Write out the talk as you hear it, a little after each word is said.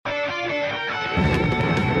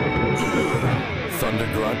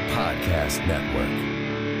Thundergrunt Podcast Network.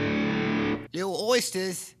 Little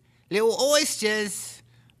oysters.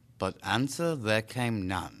 But answer there came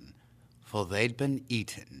none, for they'd been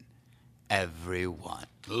eaten, every one.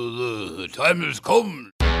 The time has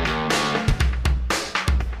come.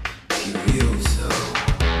 Curioso.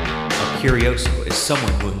 A curioso is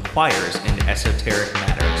someone who inquires into esoteric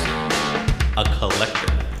matters. A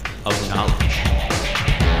collector of knowledge.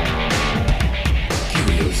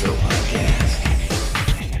 Curioso Podcast.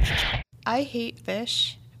 I hate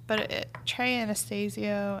fish, but Trey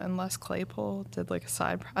Anastasio and Les Claypool did like a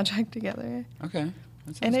side project together. Okay,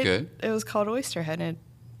 that sounds And good. it was called Oysterhead, and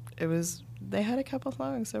they had a couple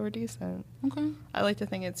songs that were decent. Okay. I like to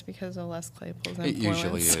think it's because of Les Claypool's It influence.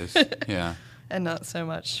 usually is, yeah. And not so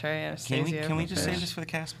much Trey Anastasio. Can we just say fish. this for the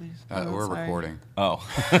cast, please? We're sorry. recording. Oh.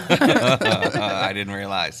 I didn't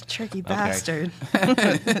realize. Tricky bastard.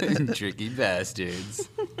 Tricky bastards.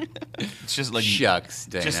 It's just like Shucks,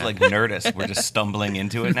 Dana. just like Nerdist. We're just stumbling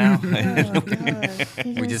into it now. Oh, God.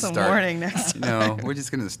 We just some start. warning next time. No, we're just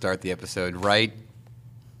going to start the episode right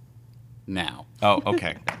now. Oh,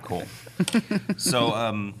 okay, cool. So,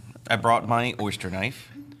 I brought my oyster knife.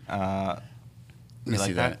 Let me You like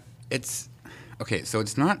see that? It's okay. So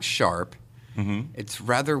it's not sharp. Mm-hmm. It's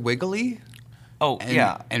rather wiggly. Oh, And,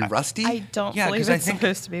 yeah. and rusty. I don't Yeah, believe 'cause I it's think-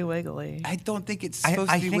 supposed to be wiggly. I don't think it's I supposed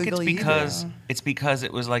to be think it's wiggly because either. it's because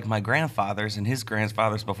it was like my grandfather's and his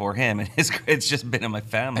grandfather's before him, and it's just been in my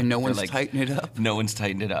family. And no for, one's like, tightened it up No one's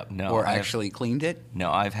tightened it up. No, or I've- actually cleaned it.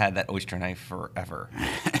 No, I've had that oyster knife forever,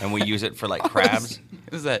 and we use it for like crabs.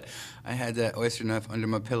 It was that I had that oyster knife under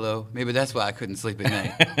my pillow. Maybe that's why I couldn't sleep at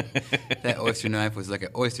night. That oyster knife was like an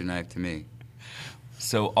oyster knife to me.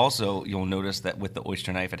 So also you'll notice that with the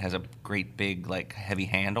oyster knife, it has a great big like heavy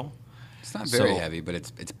handle. It's not very So- heavy, but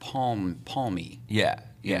it's palmy. Yeah,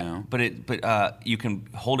 You yeah. know? But you can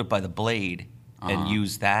hold it by the blade and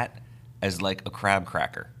use that as like a crab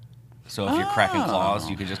cracker. So if you're cracking claws,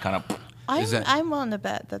 you can just kind of. I'm willing to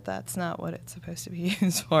bet that that's not what it's supposed to be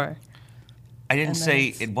used for. I didn't And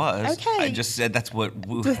say that's- it was. Okay. I just said that's what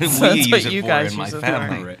we That's use what it you for guys in my use it for.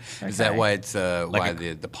 family. Right. Is that Okay. why it's why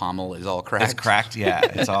a- the pommel is all cracked? It's cracked. Yeah,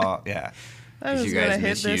 it's all yeah. I Because was you gonna guys hit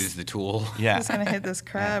misuse this. the tool. I Yeah. was gonna hit this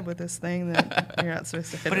crab with this thing that you're not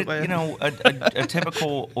supposed to hit But it with. a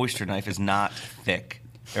typical oyster knife is not thick.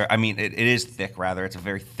 Or, I mean, it is thick rather. It's a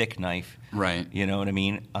very thick knife. Right. You know what I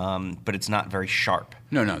mean? But it's not very sharp.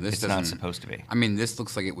 No, this it's doesn't. not supposed to be. I mean, this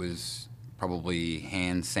looks like it was probably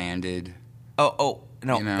hand sanded. Oh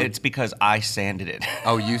no! You know? It's because I sanded it.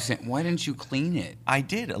 Oh, why didn't you clean it? I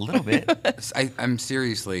did a little bit. I'm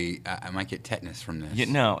seriously. I might get tetanus from this.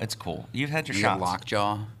 No, it's cool. You've had your You got shots.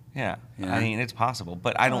 lockjaw. Yeah. Yeah. I mean, it's possible,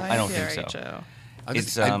 but I don't think so. Joe.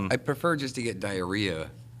 I prefer just to get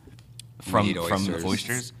diarrhea when you eat From the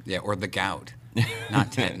oysters. Yeah, or the gout,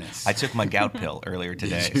 not tetanus. I took my gout pill earlier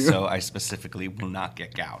today, you? so I specifically will not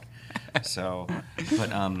get gout. So,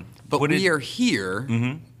 But what we it- are here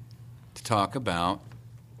Mm-hmm. to talk about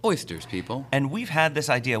oysters, people. and we've had this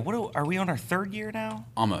idea. Are we on our third year now?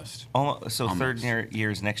 Almost. So third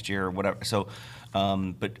years next year or whatever. So,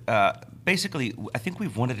 basically, I think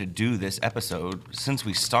we've wanted to do this episode since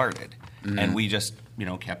we started, and we just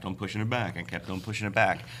kept on pushing it back and kept on pushing it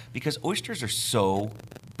back because oysters are so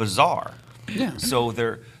bizarre. Yeah. So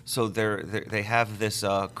they have this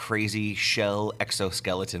crazy shell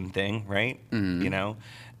exoskeleton thing, right? Mm-hmm.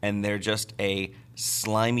 And they're just a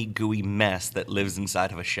slimy, gooey mess that lives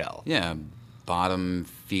inside of a shell. Yeah, bottom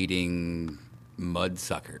feeding mud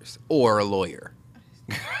suckers or a lawyer.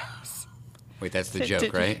 Wait, that's the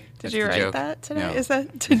joke, right? Did That's you the write joke? that today? No. Is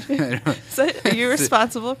that? Are you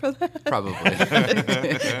responsible for that? Probably.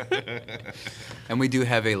 And we do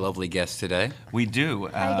have a lovely guest today. We do.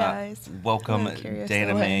 Hi, guys. Welcome, I'm curious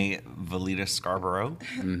Dana away. Mae Valita Scarborough,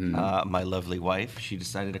 my lovely wife. She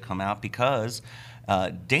decided to come out because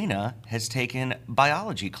Dana has taken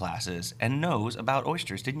biology classes and knows about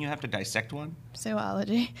oysters. Didn't you have to dissect one?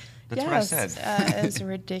 Zoology. That's what I said. As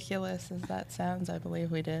ridiculous as that sounds, I believe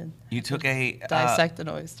we did. You took Dissect an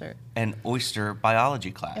oyster. an oyster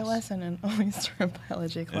biology class. It wasn't an oyster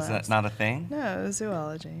biology class. Is that not a thing? No, it was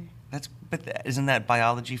zoology. Isn't that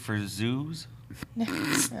biology for zoos? No,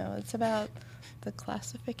 it's about the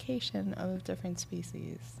classification of different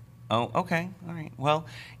species. Oh, okay, all right. Well,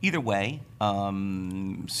 either way, so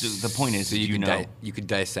the point is, So you know. you could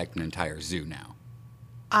dissect an entire zoo now.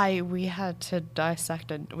 We had to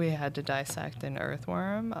dissect an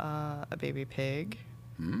earthworm, a baby pig,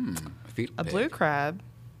 A fetal a pig. blue crab,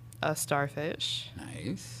 a starfish,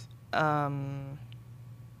 Nice.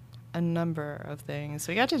 a number of things.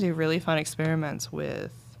 We got to do really fun experiments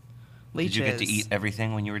with leeches. Did you get to eat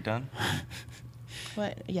everything when you were done?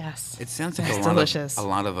 What? Yes. It sounds like It's a lot delicious.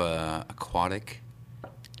 of aquatic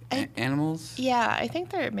animals. Yeah, I think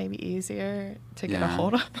they're maybe easier to get a Yeah.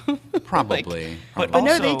 hold of. Probably. But But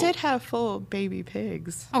no, they Also- did have full baby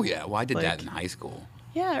pigs. Oh yeah, well I did that Like- in high school.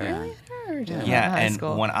 Yeah, Yeah. really? I never did that Yeah, in high and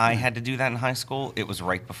school. when I had to do that in high school, it was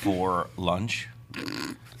right before lunch.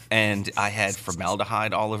 And I had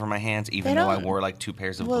formaldehyde all over my hands, even They though I don't- wore like 2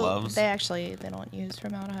 pairs of well, gloves. they don't use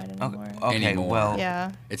formaldehyde anymore. Okay, Anymore. well,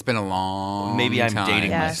 Yeah. It's been a long Maybe I'm time dating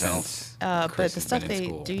Yes. myself. since But Chris the has stuff been in they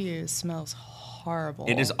school. do use smells horrible.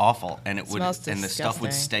 it is awful, and it would, Smells and the stuff would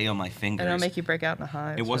disgusting. stay on my fingers. And it'll make you break out in a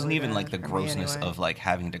hive. It wasn't really even bad like the for me grossness anyway. of like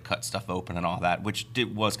having to cut stuff open and all that, which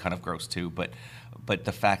was kind of gross too. But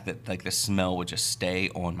the fact that like the smell would just stay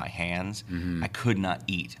on my hands, I could not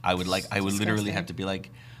eat. I would literally disgusting. have to be like,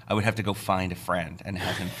 I would have to go find a friend and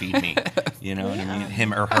have him feed me. You know what I mean?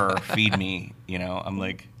 Him or her feed me. You know, I'm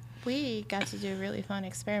like, We got to do really fun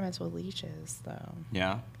experiments with leeches, though.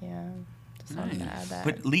 yeah. Yeah. Just wanted to add that.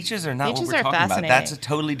 But leeches are not Leeches what we're are talking about. That's a fascinating.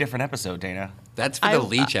 totally different episode, Dana. That's for the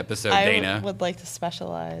leech episode, I Dana. would like to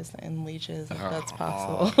specialize in leeches if that's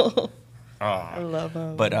possible. I love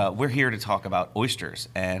them. But we're here to talk about oysters,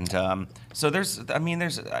 and so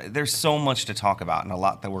there's so much to talk about, and a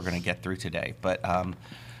lot that we're going to get through today. But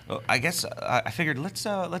I guess I figured let's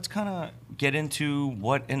kind of get into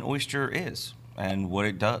what an oyster is and what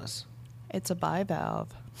it does, It's a bivalve.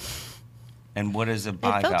 and what is a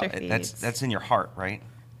filter bivalve. feeds. That's in your heart, right?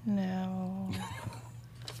 No.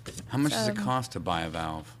 How much does it cost to buy a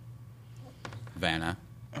valve, Vanna?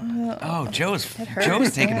 Oh, Joe's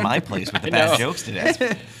hurts. taking my place with the I bad know. jokes today.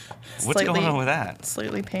 What's going on with that?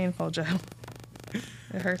 Slightly painful, Joe.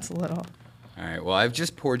 It hurts a little. All right. Well, I've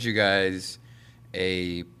just poured you guys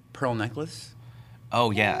a pearl necklace.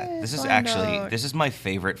 Oh yeah, Yay, this is Flying actually Dog. this is my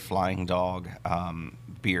favorite Flying Dog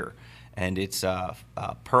beer, and it's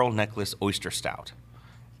Pearl Necklace Oyster Stout,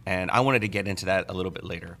 and I wanted to get into that a little bit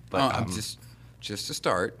later. But I'm just to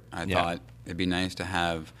start, I Yeah. thought it'd be nice to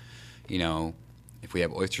have, if we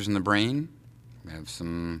have oysters in the brain, we have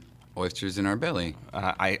some oysters in our belly.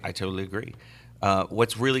 I totally agree.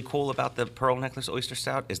 What's really cool about the Pearl Necklace Oyster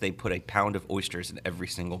Stout is they put a pound of oysters in every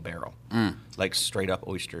single barrel, like straight up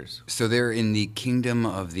oysters. So they're in the kingdom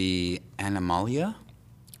of the Animalia,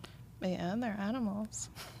 Yeah, they're animals.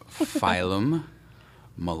 phylum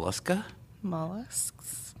Mollusca,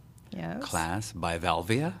 Mollusks. Yes. class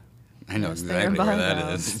Bivalvia. I know Yes, they are exactly where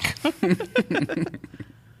that is.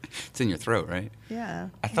 It's in your throat, right? Yeah.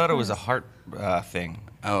 I thought it was a heart thing.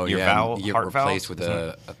 Oh, your yeah. vowel, you get heart replaced valves? with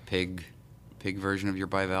Isn't a pig version of your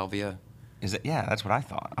bivalvia. Is it? Yeah, that's what I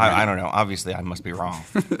thought. I don't know. Obviously, I must be wrong.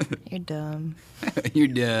 You're dumb. You're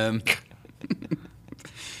dumb.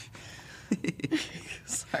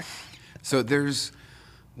 Sorry. So there's,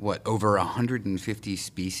 over 150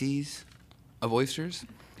 species of oysters,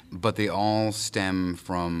 but they all stem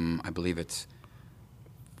from, I believe it's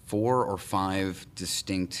 4 or 5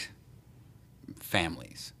 distinct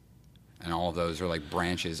families. And all of those are like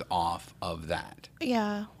branches off of that.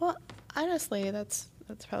 Yeah. Well, honestly, that's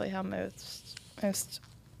probably how most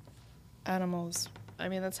animals. I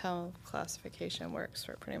mean, that's how classification works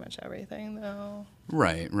for pretty much everything, though.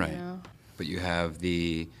 Right. Yeah. But you have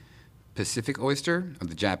the Pacific oyster, or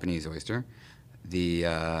the Japanese oyster, the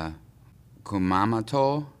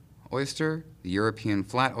Kumamoto oyster, the European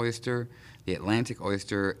flat oyster, the Atlantic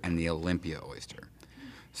oyster, and the Olympia oyster.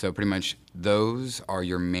 So pretty much those are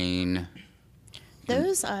your main.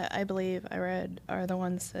 Those, I believe, I read, are the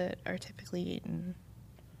ones that are typically eaten.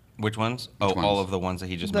 Which ones? Which All ones? of the ones that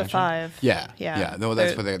he just The mentioned. 5. Yeah. No,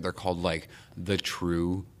 that's They're- what they're called, like the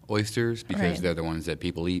true oysters, because Right. they're the ones that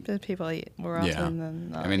people eat. that people eat more often Yeah.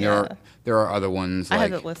 than not. I mean, yeah. there are other ones I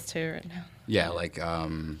like have that list too right now. yeah, like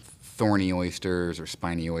thorny oysters or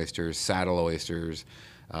spiny oysters, saddle oysters,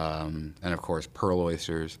 and of course pearl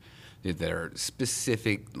oysters that are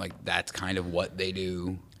specific. Like that's kind of what they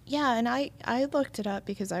do. Yeah, and I looked it up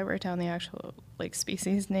because I wrote down the actual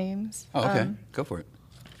species names. Oh, okay, go for it.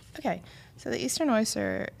 Okay, so the eastern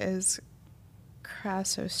oyster is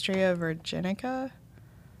Crassostrea virginica.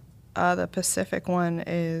 The Pacific one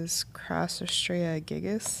is Crassostrea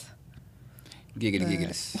gigas. Giggity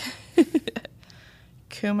giggities.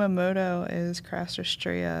 Kumamoto is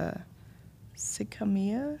Crassostrea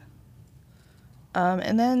siccomia.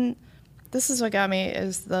 And then this is what got me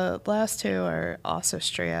is the last two are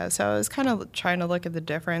Ossostrea. So I was kind of trying to look at the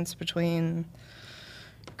difference between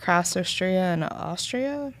Crassostrea and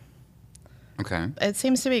Austria. Okay. It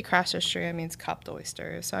seems to be Crassostrea means cupped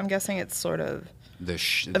oyster. So I'm guessing it's sort of The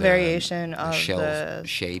a variation of shell the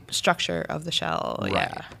shape. structure of the shell. Right.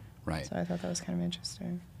 Yeah. Right. So I thought that was kind of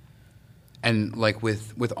interesting. And like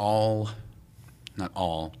with all not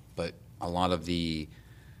all, but a lot of the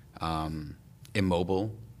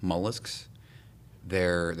immobile mollusks,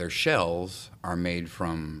 their shells are made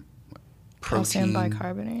from Calcium protein.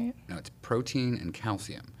 bicarbonate. No, it's protein and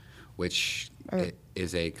calcium, which Or-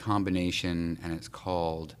 is a combination, and it's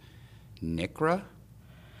called Necra.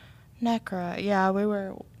 Necra. Yeah, we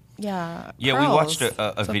were. Yeah. Yeah, we watched pearls.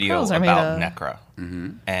 a So video pearls are made about of- Necra,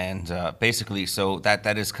 and basically, so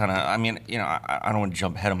that is kind of. I mean, I don't want to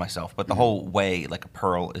jump ahead of myself, but the whole way like a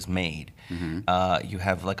pearl is made, you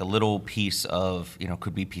have like a little piece of,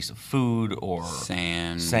 could be a piece of food or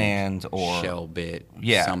Sand or shell bit,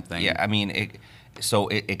 yeah, something. Yeah, I mean, it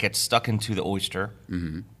gets stuck into the oyster.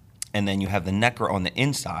 And then you have the necra on the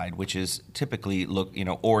inside, which is typically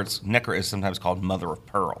necra is sometimes called mother of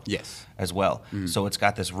pearl. Yes. As well. So it's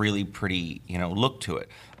got this really pretty, look to it.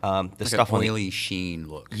 The Like stuff an on the oily sheen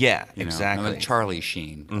look. Yeah, you know? exactly. Not like Charlie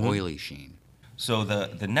sheen, oily sheen. So the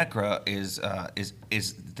necra is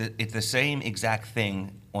it's the same exact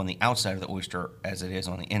thing on the outside of the oyster as it is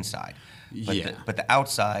on the inside. But Yeah. but the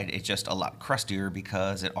outside is just a lot crustier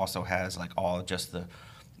because it also has like all just the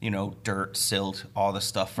dirt, silt, all the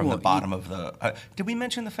stuff from Well, the bottom of the. Did we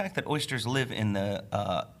mention the fact that oysters live in the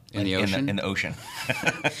In the ocean? In the ocean.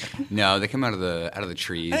 No, they come out of the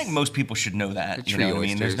trees. I think most people should know that. The You tree know what I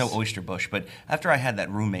mean? There's no oysters. oyster bush. But after I had that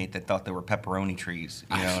roommate that thought they were pepperoni trees,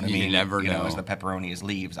 you know what I You mean? never know. As the pepperoni is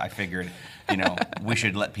leaves, I figured, we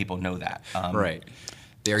should let people know that. Right.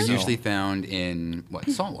 They are So- usually found in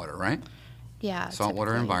saltwater, right? Yeah.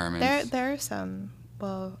 Saltwater typically. environments. There are some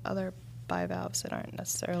other bivalves that aren't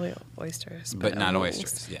necessarily oysters, But not we'll-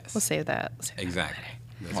 oysters, yes. We'll save that. Exactly.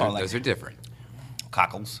 Those, Or are, like- those are different.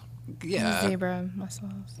 Cockles. Yeah. Zebra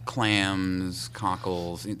mussels, Clams,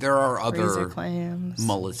 cockles. There are razor other clams.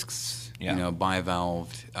 mollusks, Yeah.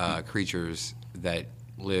 bivalved creatures that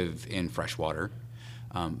live in freshwater.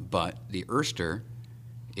 But the oyster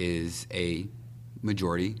is a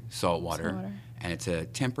majority saltwater, Saltwater. and it's a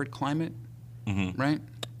temperate climate, right?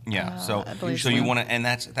 Yeah. So I believe so so. you want to, and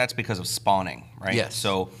that's because of spawning, right? Yes.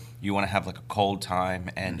 So you want to have like a cold time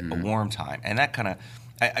and a warm time, and that kind of.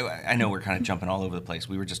 I know we're kind of jumping all over the place.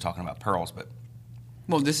 We were just talking about pearls, but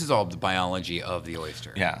Well, this is all the biology of the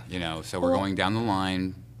oyster. Yeah. So we're Well- going down the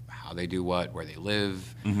line, how they do what, where they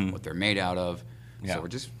live, what they're made out of. Yeah. So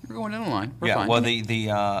we're going down the line. We're yeah, fine. well, the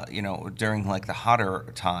during like the hotter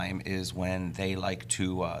time is when they like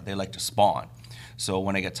to spawn. So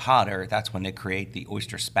when it gets hotter, that's when they create the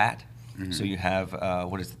oyster spat. So you have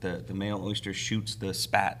what is it? The male oyster shoots the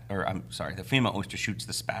spat, or I'm sorry, the female oyster shoots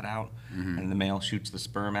the spat out, and the male shoots the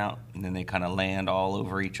sperm out, and then they kind of land all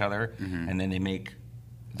over each other, and then they make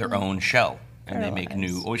their own shell, and they make new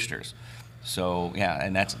Fertilize. oysters. So yeah,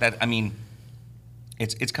 and that's that. I mean.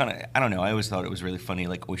 It's kind of, I don't know. I always thought it was really funny,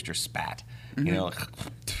 like oyster spat, Yeah.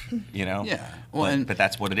 Well, but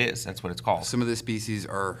that's what it is. That's what it's called. Some of the species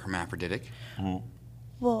are hermaphroditic.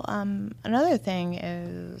 Well, another thing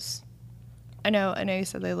is, I know you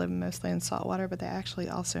said they live mostly in saltwater, but they actually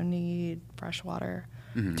also need fresh water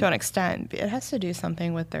to an extent. It has to do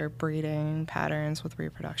something with their breeding patterns, with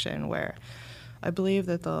reproduction, where I believe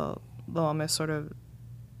that they'll almost sort of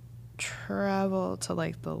travel to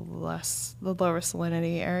like the lower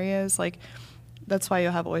salinity areas. Like that's why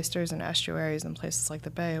you'll have oysters in estuaries in places like the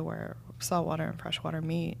bay where saltwater and freshwater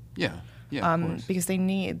meet. Yeah. Yeah. Of course. Because they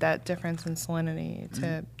need that difference in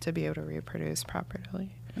salinity to be able to reproduce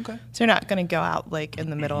properly. Okay. So you're not going to go out like in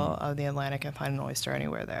the middle of the Atlantic and find an oyster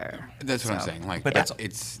anywhere there. That's what I'm So- saying. Like, But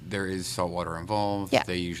there is saltwater involved. Yeah.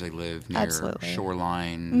 They usually live near Absolutely.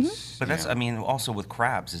 shorelines. But that's, you know. I mean, also with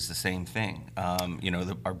crabs is the same thing.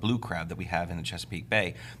 Our blue crab that we have in the Chesapeake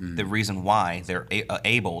Bay, the reason why they're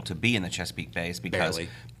able to be in the Chesapeake Bay is because, Barely.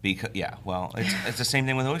 it's the same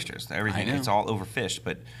thing with oysters. Everything, I know. it's all overfished,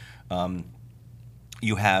 but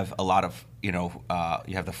you have a lot of, you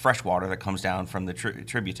have the fresh water that comes down from the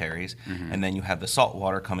tributaries, and then you have the salt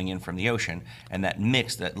water coming in from the ocean, and that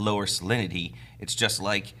mix, that lower salinity, it's just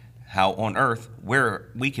like how on Earth, where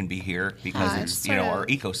we can be here because Ah, it's, it's you know, sort our of-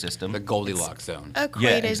 ecosystem. The Goldilocks zone.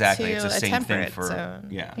 Equated exactly. to It's the a same thing temperate for zone.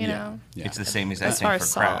 yeah. You Yeah. know? Yeah. It's the same exact As thing far for as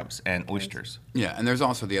salt. crabs and oysters. Yeah, and there's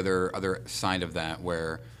also the other side of that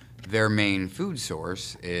where their main food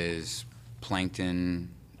source is plankton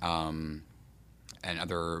and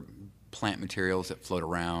other plant materials that float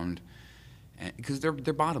around, because they're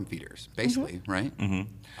bottom feeders, basically, right?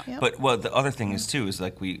 Yep. But the other thing is too is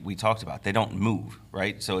like we talked about, they don't move,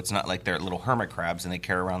 right? So it's not like they're little hermit crabs and they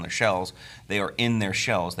carry around their shells. They are in their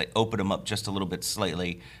shells. They open them up just a little bit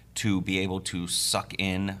slightly to be able to suck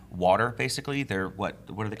in water. Basically, they're what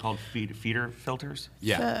are they called? Feeder filters.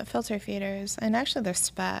 Yeah. Filter feeders. And actually their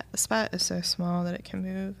spat. The spat is so small that it can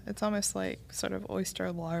move. It's almost like sort of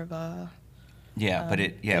oyster larva. Yeah, but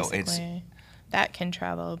it's Basically, that can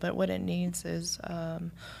travel, but what it needs is a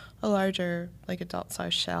larger, like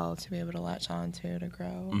adult-sized shell to be able to latch onto to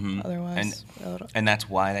grow. Otherwise, and that's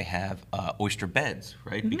why they have oyster beds,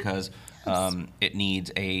 right? Because it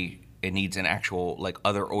needs an actual like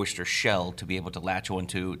other oyster shell to be able to latch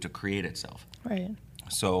onto to create itself. right.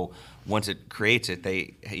 So once it creates it,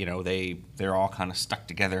 they're all kind of stuck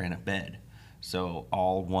together in a bed. So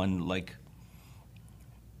all one like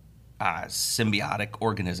symbiotic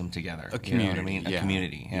organism together. A You know what I community, mean? A yeah.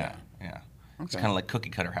 community. Yeah. It's Okay. kind of like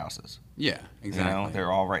cookie cutter houses. Yeah, exactly. You know,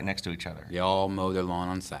 they're all right next to each other. They all mow their lawn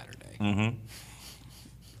on Saturday.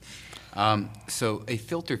 So a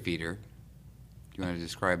filter feeder. Do you want to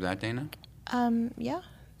describe that, Dana? Yeah,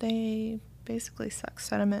 they basically suck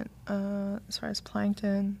sediment as far as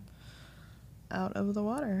plankton out of the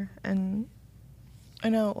water. And I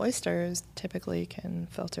know oysters typically can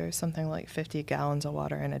filter something like 50 gallons of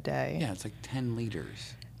water in a day. Yeah, it's like 10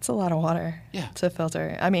 liters. It's a lot of water Yeah. to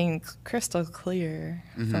filter. I mean, crystal clear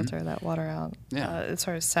filter that water out. Yeah. As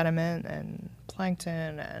far as sediment and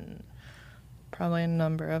plankton and probably a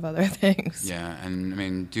number of other things. Yeah, and I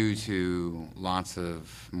mean, due to lots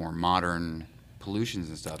of more modern pollutions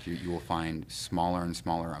and stuff, you will find smaller and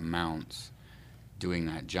smaller amounts doing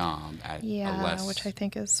that job at a Yeah, less which I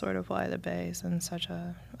think is sort of why the bay is in such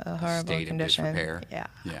a horrible state condition. of disrepair. Yeah,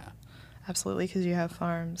 Yeah. absolutely, because you have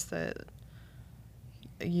farms that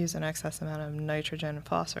use an excess amount of nitrogen and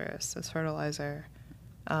phosphorus as fertilizer.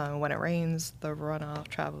 When it rains, the runoff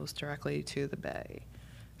travels directly to the bay.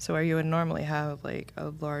 So where you would normally have like a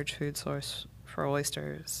large food source for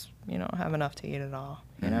oysters, you don't have enough to eat it all,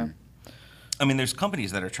 you know? I mean, there's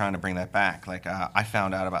companies that are trying to bring that back. Like I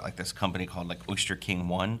found out about like this company called like Oyster King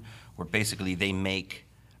One, where basically they make,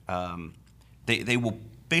 they will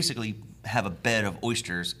basically have a bed of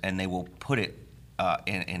oysters and they will put it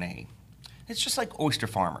in a. It's just like oyster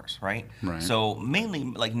farmers, right? Right. So mainly,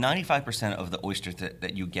 like 95% of the oysters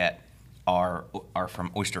that you get are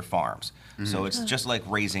from oyster farms. So it's just like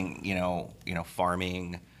raising,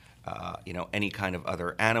 farming, any kind of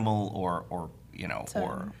other animal or or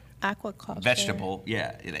Aquaculture. vegetable.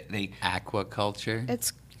 Yeah, they Aquaculture.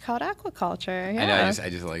 It's called aquaculture, yeah. I know, I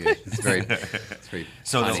just like it. It's very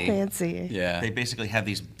So It's they- fancy. yeah. They basically have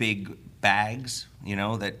these big bags,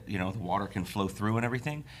 that the water can flow through and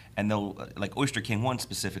everything, and they'll like Oyster King One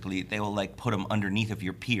specifically. They will like put them underneath of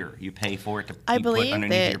your pier. You pay for it to I be believe put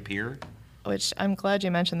underneath that- your pier. Which I'm glad you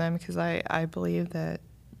mentioned them because I believe that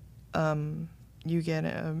you get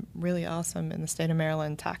a really awesome in the state of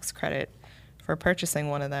Maryland tax credit for purchasing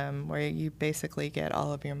one of them, where you basically get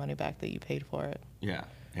all of your money back that you paid for it. Yeah,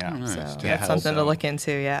 Oh, yeah. nice. So To that's help- something to look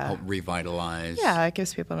into. Yeah. help revitalize. Yeah, it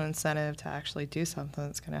gives people an incentive to actually do something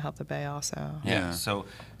that's going to help the bay also. Yeah. So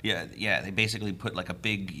they basically put like a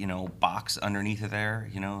big box underneath of there,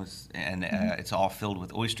 and it's all filled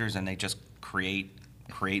with oysters, and they just create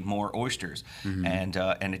more oysters, and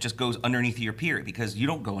it just goes underneath your pier because you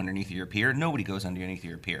don't go underneath your pier. Nobody goes underneath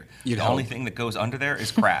your pier. You'd The only hope. thing that goes under there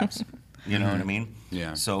is crabs. You know what I mean?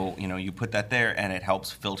 Yeah. So you put that there, and it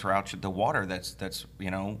helps filter out the water that's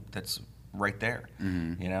right there.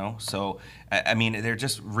 So I mean they're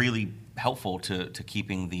just really helpful to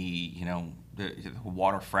keeping the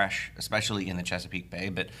water fresh, especially in the Chesapeake Bay,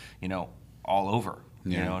 but all over.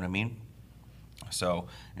 You Yeah. know what I mean? So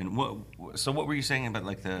what were you saying about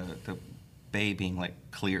like the bay being like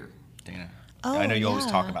clear, Dana? I know you always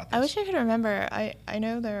talk about this. I wish I could remember. I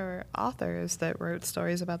know there were authors that wrote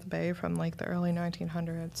stories about the bay from like the early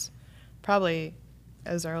 1900s, probably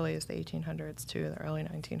as early as the 1800s to the early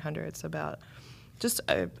 1900s, about just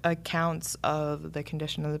accounts of the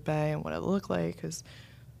condition of the bay and what it looked like. Because,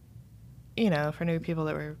 for new people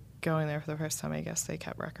that were going there for the first time, I guess they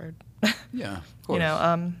kept record. Yeah, of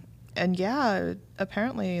course. And yeah,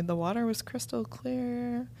 apparently the water was crystal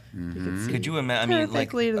clear. You could see Could you imagine? I mean, like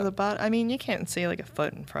perfectly to the bottom. I mean, you can't see like a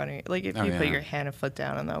foot in front of you. Like if Oh, you put yeah. your hand a foot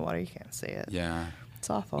down in that water, you can't see it. Yeah. It's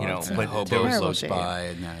awful. It's And but a hobo terrible floats shape. by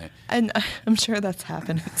and And I'm sure that's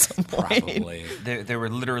happened at some point. probably. there were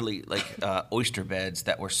literally like oyster beds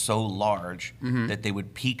that were so large that they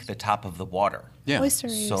would peak the top of the water. Yeah. Oyster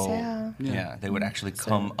reefs, So yeah. they would actually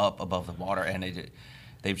come up above the water, and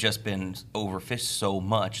they've just been overfished so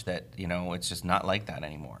much that it's just not like that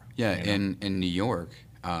anymore. Yeah, you know? in New York,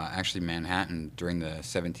 actually Manhattan, during the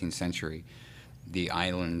 17th century, the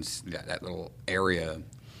islands, that little area,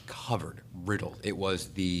 riddled. It was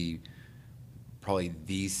probably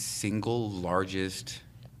the single largest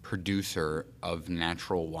producer of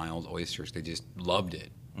natural wild oysters. They just loved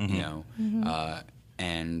it, you know,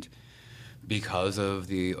 and because of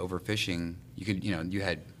the overfishing, you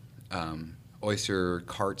had oyster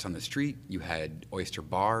carts on the street, you had oyster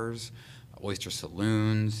bars, oyster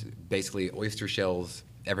saloons, basically oyster shells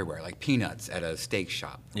everywhere, like peanuts at a steak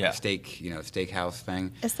shop, Yeah. steakhouse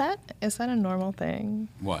thing. Is that a normal thing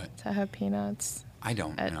What? to have peanuts? I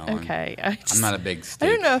don't know. Okay, I'm not a big steak.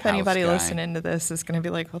 I don't know if anybody guy. listening to this is going to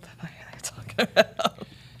be like, "What the fuck are they talking about?"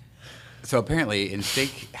 So apparently, in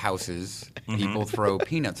steak houses, people throw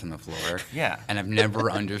peanuts on the floor. Yeah. And I've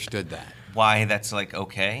never understood that. Why that's like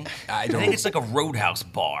okay? I think don't- it's like a Roadhouse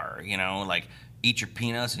bar, you know, like eat your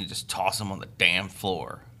peanuts and you just toss them on the damn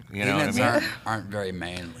floor. You know what I Peanuts mean? aren't very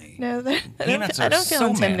manly. No, Peanuts I are don't feel so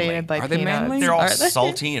intimidated manly. by Are they peanuts. manly? They're all Are they?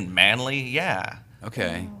 salty and manly. Yeah.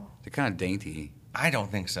 Okay. They're kind of dainty. I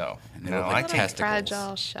don't think so. And they No, look I like take. testicles.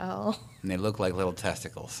 Fragile shell. And they look like little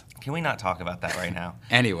testicles. Can we not talk about that right now?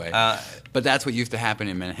 Anyway, Uh, but that's what used to happen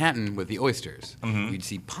in Manhattan with the oysters. Mm-hmm. You'd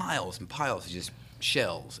see piles and piles of just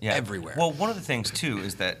shells Yeah. everywhere. Well, one of the things too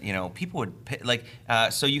is that people would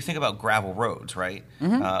so you think about gravel roads, right?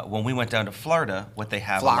 When we went down to Florida, what they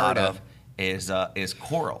have a lot Florida. of is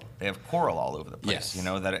coral. They have coral all over the place. Yes. You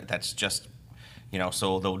know that's just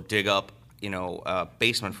so they'll dig up a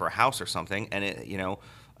basement for a house or something, and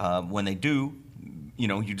when they do,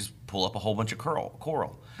 you just pull up a whole bunch of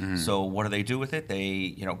coral. So what do they do with it?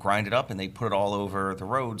 They grind it up and they put it all over the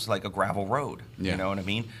roads like a gravel road. Yeah. You know what I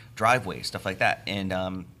mean? Driveways, stuff like that, and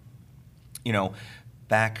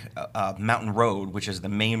back Mountain Road, which is the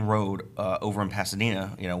main road over in Pasadena,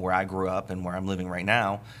 where I grew up and where I'm living right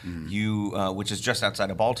now, which is just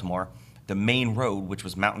outside of Baltimore. The main road, which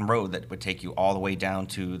was Mountain Road, that would take you all the way down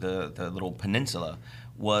to the little peninsula,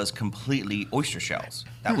 was completely oyster shells.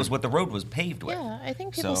 That was what the road was paved with. Yeah, I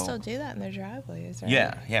think people So- still do that in their driveways, right?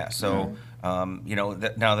 Yeah. So,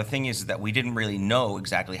 now the thing is that we didn't really know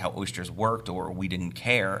exactly how oysters worked, or we didn't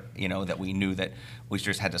care, that we knew that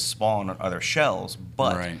oysters had to spawn on other shells.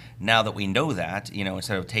 But Right. now that we know that,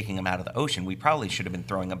 instead of taking them out of the ocean, we probably should have been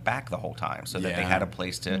throwing them back the whole time so that they Yeah. had a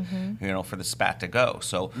place to, for the spat to go.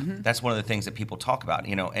 So that's one of the things that people talk about.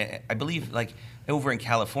 I believe like over in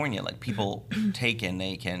California, like people take and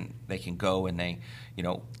they can go and they,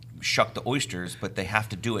 shuck the oysters, but they have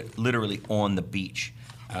to do it literally on the beach.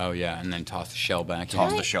 Oh, yeah, and then toss the shell back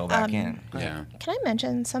Toss in. the shell back in. Yeah. Can I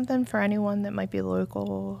mention something for anyone that might be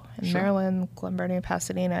local in Maryland, Glen Burnie,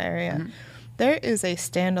 Pasadena area? There is a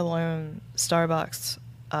standalone Starbucks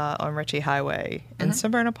on Ritchie Highway in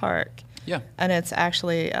Severna Park. Yeah. And it's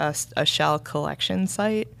actually a shell collection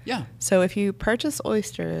site. Yeah. So if you purchase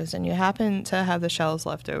oysters and you happen to have the shells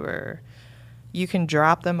left over, you can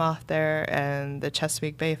drop them off there, and the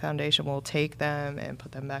Chesapeake Bay Foundation will take them and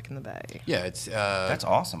put them back in the bay. Yeah, it's That's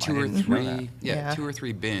awesome. I Two or didn't know three, that. Yeah. 2 or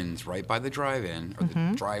 3 bins right by the drive-in or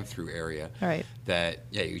the drive-through area. Right. That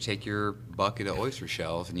you take your bucket of oyster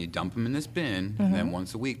shells and you dump them in this bin, and then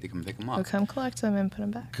once a week they come pick them We'll up. come collect them and put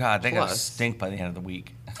them back. God, they gotta Plus- stink by the end of the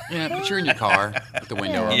week. Yeah, but you're in your car with the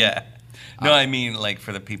window open. Yeah. No, I mean like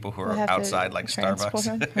for the people who We'll are have to outside, like transport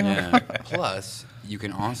Starbucks. them. Yeah. Plus, you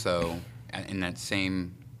can also, in that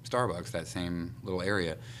same Starbucks, that same little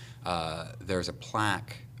area, there's a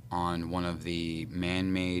plaque on one of the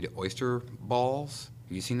man-made oyster balls.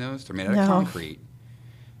 Have you seen those? They're made out of No. concrete,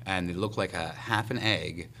 and they look like a half an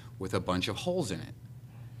egg with a bunch of holes in it.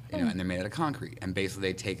 And they're made out of concrete. And basically,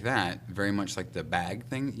 they take that, very much like the bag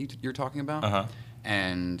thing you're talking about, Uh-huh.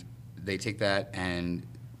 and they take that and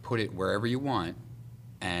put it wherever you want,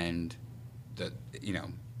 and the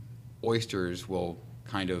oysters will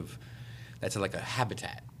kind of, that's like a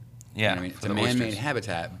habitat. You know Yeah, what I mean? for It's a the man-made oysters.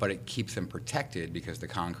 habitat, but it keeps them protected because the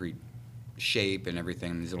concrete shape and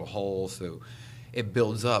everything, these little holes, so it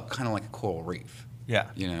builds up kind of like a coral reef. Yeah.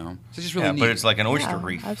 So it's just really Yeah, neat. but it's like an oyster Yeah,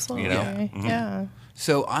 reef. Absolutely. You know? Yeah.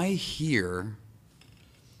 So I hear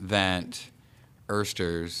that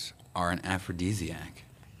oysters are an aphrodisiac.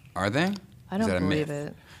 Are they? I Is don't that a believe myth?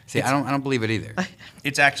 it. See, I don't believe it either.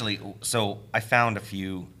 It's actually so I found a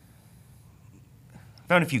few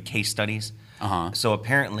case studies. Uh-huh. So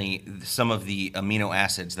apparently, some of the amino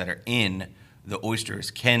acids that are in the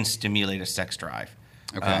oysters can stimulate a sex drive.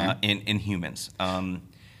 Okay. In humans,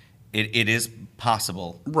 it is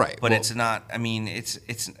possible, Right, But well- it's not. I mean, it's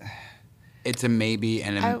It's a maybe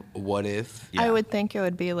and a I- what if. Yeah. I would think it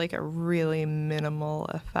would be like a really minimal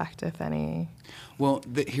effect, if any. Well,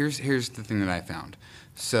 here's the thing that I found.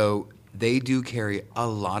 So they do carry a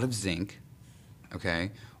lot of zinc, okay,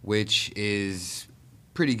 which is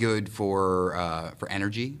pretty good for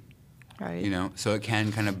energy. Right. So it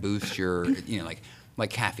can kind of boost your like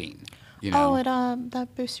caffeine. You know? Oh, it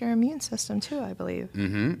that boosts your immune system too, I believe.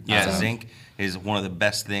 Yeah, zinc is one of the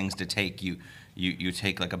best things to take. You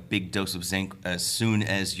take like a big dose of zinc as soon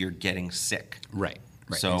as you're getting sick. Right.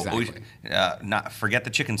 So exactly. not forget the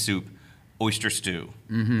chicken soup, oyster stew.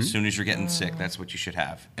 As soon as you're getting sick, that's what you should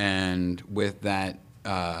have. And with that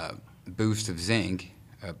boost of zinc,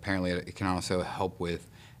 apparently it can also help with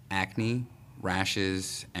acne,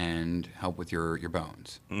 rashes, and help with your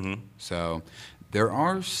bones. So there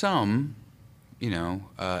are some,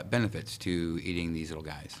 benefits to eating these little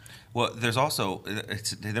guys. Well, there's also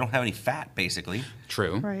they don't have any fat basically.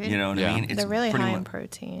 True. Right. You know what Yeah. I mean? They're really pretty high in mu-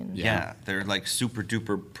 protein. Yeah, they're like super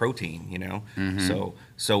duper protein,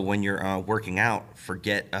 So when you're working out,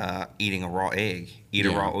 forget eating a raw egg. Eat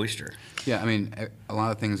a Yeah. raw oyster. Yeah, I mean, a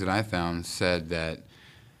lot of things that I found said that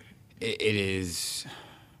it is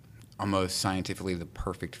almost scientifically the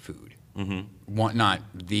perfect food. One, not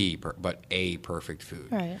but a perfect food.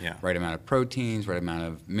 Right. Yeah. Right amount of proteins, right amount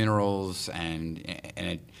of minerals, and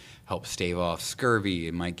it helps stave off scurvy.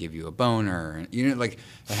 It might give you a boner. Like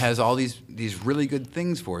it has all these really good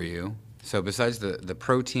things for you. So besides the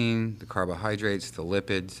protein, the carbohydrates, the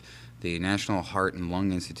lipids, the National Heart and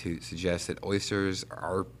Lung Institute suggests that oysters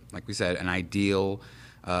are, like we said, an ideal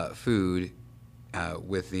food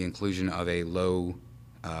with the inclusion of a low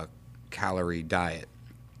calorie diet.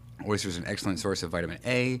 Oysters are an excellent source of vitamin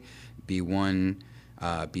A, B1,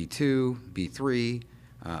 B2, B3,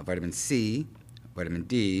 vitamin C, vitamin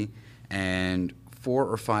D, and 4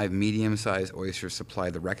 or 5 medium-sized oysters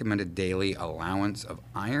supply the recommended daily allowance of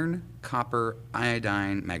iron, copper,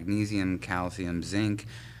 iodine, magnesium, calcium, zinc,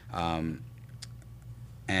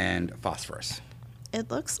 and phosphorus.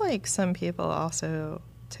 It looks like some people also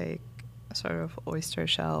take sort of oyster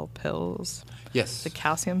shell pills. Yes. The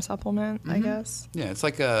calcium supplement, I guess. Yeah, it's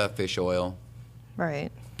like a fish oil. Right.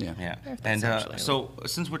 Yeah. Yeah, That's and actually- so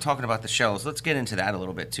since we're talking about the shells, let's get into that a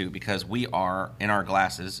little bit too, because we are in our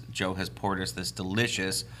glasses. Joe has poured us this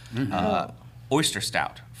delicious oyster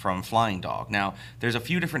stout from Flying Dog. Now, there's a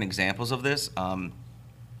few different examples of this.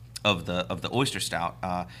 Of the oyster stout,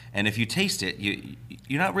 and if you taste it,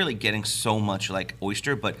 you're not really getting so much like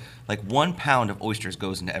oyster, but like 1 pound of oysters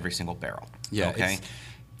goes into every single barrel. Yeah. Okay.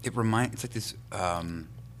 It's like this,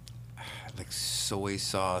 like soy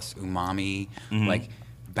sauce, umami, like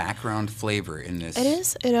background flavor in this.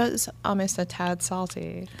 It is almost a tad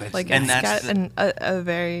salty. But Like and it's that's got a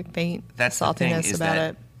very faint That's the thing saltiness is about that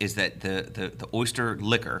it. is that the oyster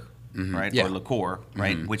liquor, right, Yeah. or liqueur,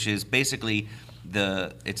 right, which is basically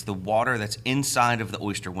it's the water that's inside of the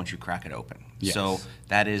oyster once you crack it open. Yes. So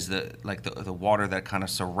that is the water that kind of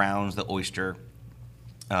surrounds the oyster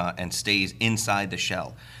and stays inside the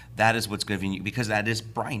shell. That is what's giving you, because that is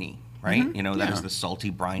briny, right? That is Yeah. the salty,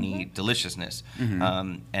 briny deliciousness.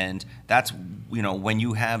 And that's, when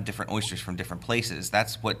you have different oysters from different places,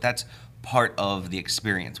 that's part of the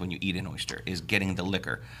experience when you eat an oyster, is getting the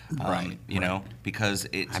liquor. Right, Because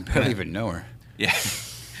it's I barely even know her. yeah,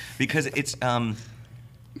 because it's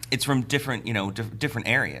from different different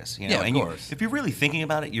areas. Yeah, of and course. if you're really thinking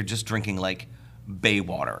about it, you're just drinking like bay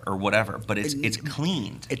water or whatever, but it's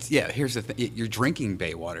cleaned. Here's the thing. You're drinking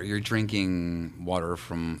bay water. You're drinking water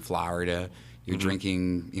from Florida. You're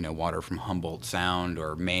drinking, water from Humboldt Sound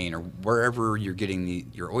or Maine or wherever you're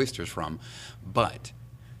getting your oysters from. But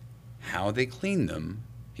how they clean them,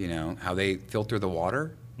 how they filter the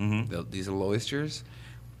water, these little oysters,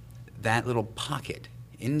 that little pocket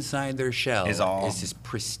inside their shell Is all just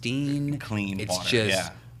pristine, clean It's water, just yeah.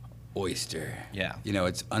 oyster. Yeah.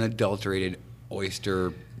 It's unadulterated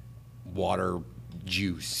oyster water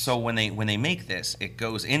juice. So when they make this, it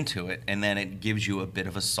goes into it, and then it gives you a bit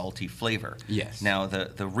of a salty flavor. Yes. Now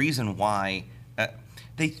the reason why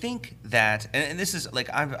they think that, and this is like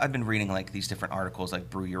I've been reading like these different articles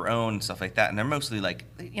like Brew Your Own and stuff like that, and they're mostly like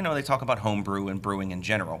they talk about home brew and brewing in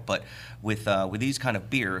general, but with these kind of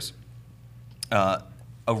beers,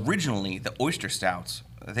 originally the oyster stouts,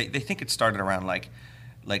 they think it started around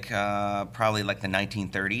probably like the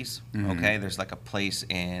 1930s. Okay, there's like a place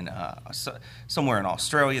in somewhere in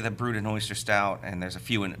Australia that brewed an oyster stout, and there's a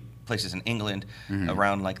few in places in England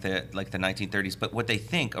around like the 1930s. But what they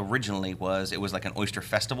think originally was it was like an oyster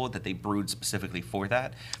festival that they brewed specifically for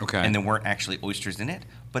that. Okay. And there weren't actually oysters in it.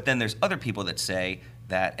 But then there's other people that say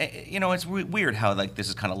that it's weird how like this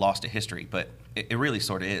is kind of lost to history, but it really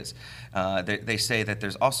sort of is. They say that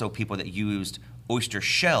there's also people that used oyster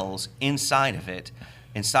shells inside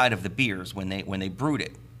of the beers when they brewed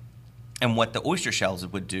it. And what the oyster shells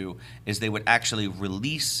would do is they would actually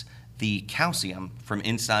release the calcium from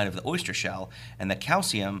inside of the oyster shell, and the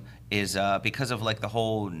calcium is because of like the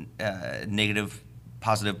whole negative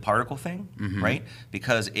positive particle thing, right?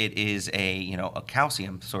 Because it is a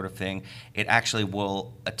calcium sort of thing. It actually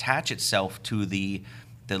will attach itself to the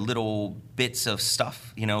little bits of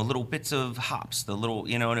stuff, little bits of hops, the little,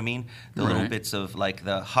 you know what I mean? The little bits of like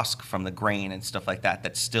the husk from the grain and stuff like that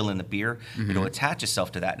that's still in the beer. It'll attach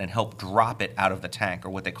itself to that and help drop it out of the tank, or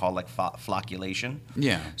what they call like flocculation.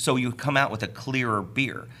 Yeah. So you come out with a clearer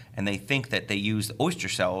beer, and they think that they use the oyster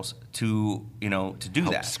shells to do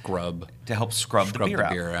Help that. To help scrub the beer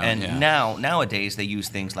out. And yeah. nowadays they use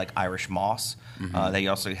things like Irish moss. They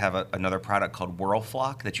also have another product called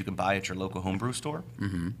Whirlflock that you can buy at your local homebrew store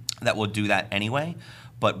that will do that anyway.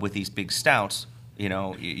 But with these big stouts, you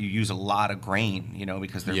use a lot of grain,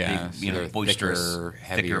 because they're big, so they're boisterous,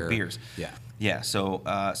 thicker beers. Yeah. Yeah, so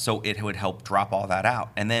it would help drop all that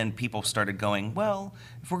out. And then people started going, well,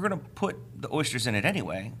 if we're going to put the oysters in it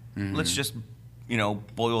anyway, let's just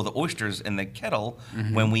boil the oysters in the kettle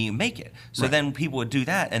when we make it. So then people would do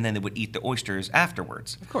that, and then they would eat the oysters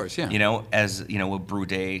afterwards. Of course, yeah. As a brew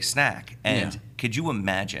day snack. And Yeah. could you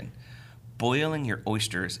imagine boiling your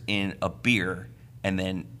oysters in a beer and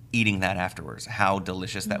then eating that afterwards? How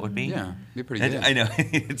delicious that would be. Yeah, it'd be pretty good. I know.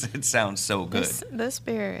 It sounds so good. This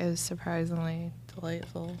beer is surprisingly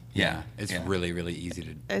delightful. Yeah, it's yeah. really, really easy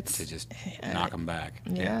to just knock them back.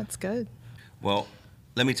 Yeah, it's good. Well,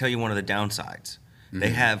 let me tell you one of the downsides. They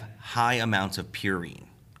have high amounts of purine.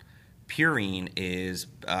 Purine is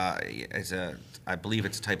I believe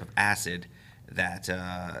it's a type of acid that's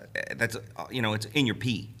it's in your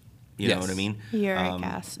pee. You know Yes. what I mean? Uric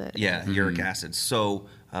acid. Yeah, uric acid. So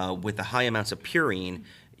with the high amounts of purine,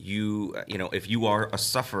 if you are a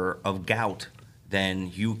sufferer of gout, then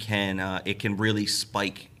you can it can really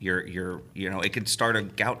spike your it can start a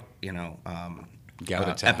gout Gout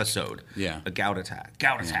attack. episode. Yeah. A gout attack.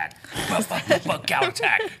 Gout attack. Gout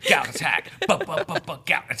attack. Gout attack.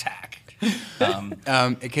 Gout attack.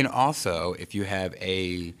 It can also, if you have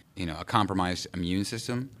a compromised immune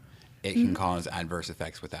system, it can cause adverse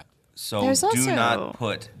effects with that. So There's do also-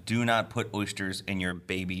 not put oysters in your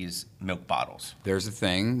baby's milk bottles. There's a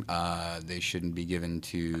thing. They shouldn't be given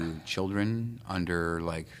to children under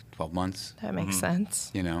like 12 months. That makes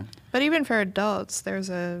sense. But even for adults, there's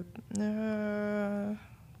a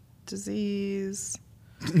disease.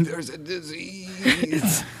 There's a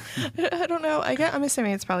disease. I don't know. I'm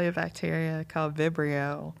assuming it's probably a bacteria called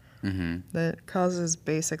Vibrio that causes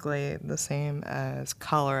basically the same as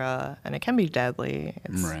cholera, and it can be deadly.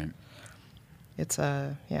 Right. It's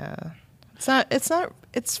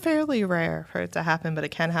It's fairly rare for it to happen, but it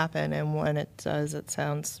can happen, and when it does, it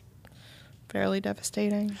sounds fairly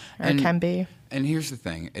devastating, or it can be. And here's the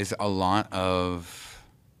thing: is a lot of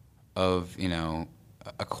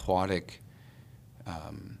aquatic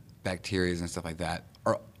bacteria and stuff like that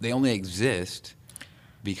they only exist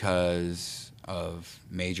because of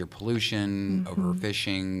major pollution,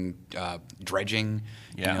 overfishing, dredging,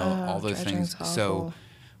 Yeah. all those Dredging's things. So awful.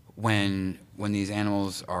 when these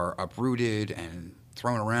animals are uprooted and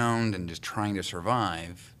thrown around and just trying to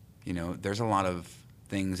survive, there's a lot of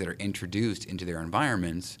things that are introduced into their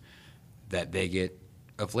environments that they get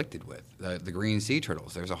afflicted with. The green sea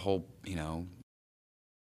turtles, there's a whole,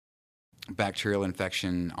 bacterial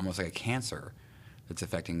infection, almost like a cancer, that's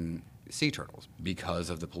affecting sea turtles because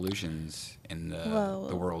of the pollutions in the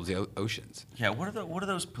world's oceans. Yeah, what are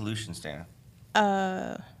those pollutions, Dana?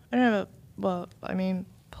 I don't know. Well, I mean,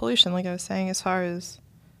 pollution, like I was saying, as far as,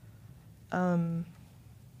 like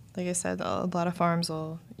I said, a lot of farms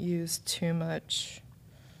will use too much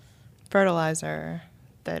fertilizer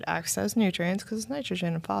that acts as nutrients because it's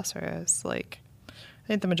nitrogen and phosphorus. Like, I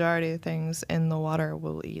think the majority of things in the water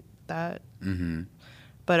will eat that. Mm-hmm.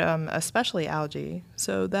 But especially algae.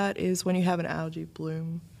 So that is when you have an algae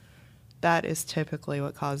bloom, that is typically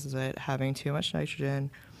what causes it, having too much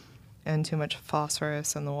nitrogen and too much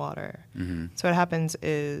phosphorus in the water. Mm-hmm. So what happens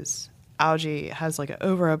is algae has like an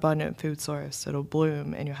overabundant food source. It'll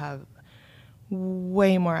bloom and you have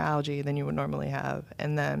way more algae than you would normally have.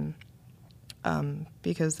 And then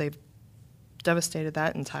because they've devastated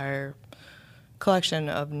that entire collection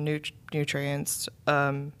of nutrients,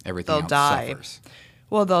 Everything they'll else die. suffers.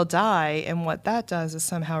 Well, they'll die, and what that does is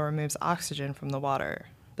somehow removes oxygen from the water.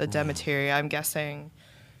 The dead materia, I'm guessing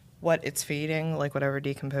what it's feeding, like whatever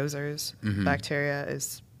decomposers bacteria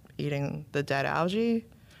is eating the dead algae.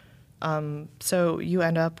 So you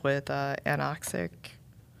end up with anoxic,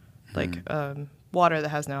 like water that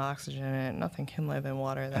has no oxygen in it. Nothing can live in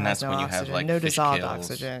water that And has that's no when you have, oxygen. like, No fish dissolved kills.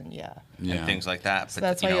 oxygen. Yeah. And things like that. So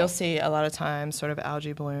that's why you'll see a lot of times sort of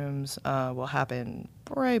algae blooms will happen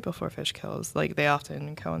right before fish kills. Like they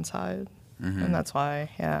often coincide, and that's why,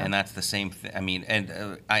 yeah. And that's the same thing. I mean,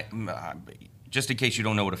 and just in case you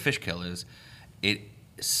don't know what a fish kill is, it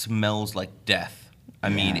smells like death. I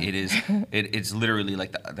mean, it is. It's literally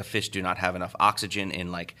like the fish do not have enough oxygen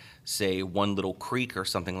in, like, say, one little creek or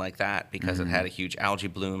something like that because it had a huge algae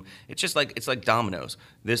bloom. It's just like dominoes.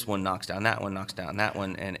 This one knocks down that one, knocks down that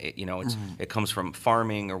one, and it comes from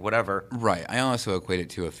farming or whatever. Right. I also equate it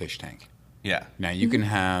to a fish tank. Yeah. Now you can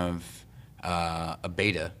have a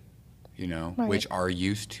beta, Right. which are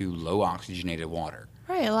used to low oxygenated water.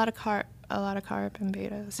 Right, a lot of carp and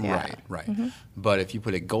betas. Yeah. Right. But if you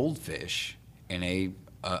put a goldfish in a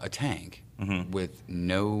tank with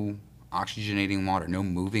no oxygenating water, no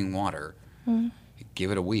moving water, give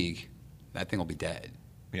it a week, that thing will be dead.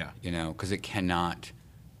 Yeah. Because it can't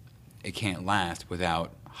last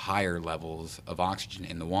without higher levels of oxygen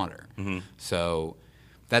in the water. So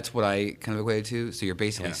that's what I kind of equate it to. So you're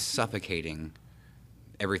basically suffocating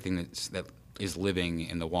everything that is living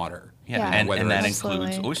in the water. Yeah, Yeah. and that Absolutely.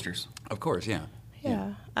 includes oysters. Of course, yeah.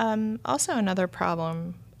 Yeah. Also, another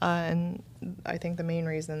problem, and I think the main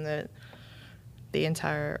reason that the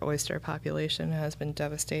entire oyster population has been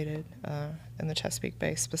devastated in the Chesapeake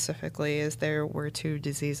Bay specifically is there were 2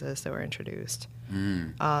 diseases that were introduced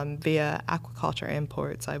via aquaculture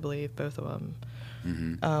imports, I believe, both of them.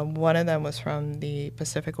 One of them was from the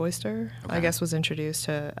Pacific oyster. I Okay. guess was introduced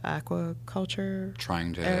to aquaculture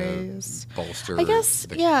Trying to areas. bolster I guess,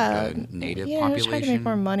 the native yeah, population. trying to make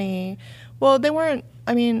more money. Well, they weren't.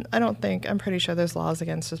 I mean, I'm pretty sure there's laws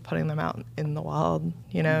against just putting them out in the wild.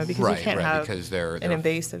 Because you can't have because they're an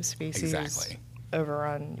invasive species Exactly.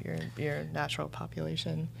 overrun your natural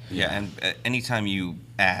population. Yeah, and anytime you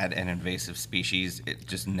add an invasive species, it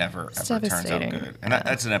just never It's ever turns out devastating. good. And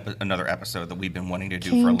that's another episode that we've been wanting to do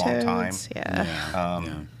Cane for a long time. toads,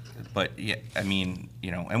 yeah. But yeah, I mean,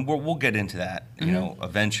 and we'll get into that.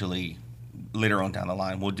 Eventually, later on down the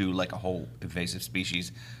line, we'll do like a whole invasive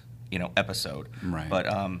species, episode. Right. But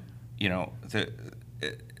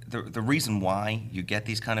the reason why you get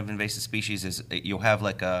these kind of invasive species is you'll have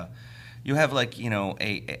a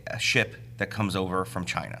ship that comes over from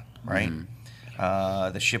China, right?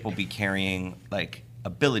 The ship will be carrying like a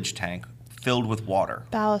bilge tank filled with water.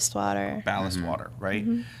 Ballast water. Water, right?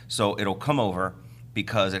 So it'll come over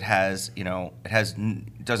because it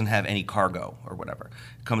doesn't have any cargo or whatever.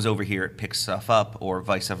 It comes over here, it picks stuff up, or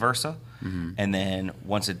vice versa, and then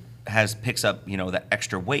once it picks up that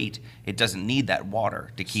extra weight, it doesn't need that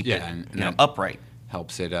water to keep it and upright.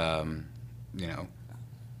 helps it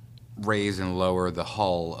raise and lower the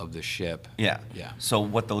hull of the ship. Yeah. Yeah. So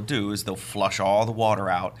what they'll do is they'll flush all the water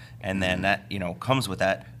out, and then that comes with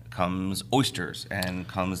that comes oysters and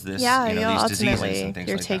comes this these diseases ultimately and things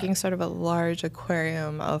you're like taking that. sort of a large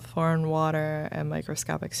aquarium of foreign water and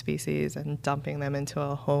microscopic species and dumping them into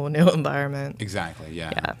a whole new environment. Exactly.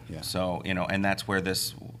 Yeah. So and that's where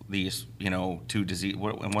these 2 disease.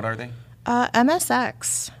 What are they?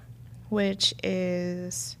 MSX, which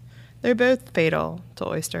is they're both fatal to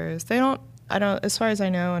oysters. As far as I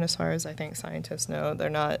know, and as far as I think scientists know, they're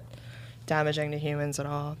not damaging to humans at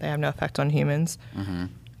all. They have no effect on humans.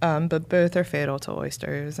 But both are fatal to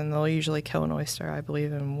oysters, and they'll usually kill an oyster, I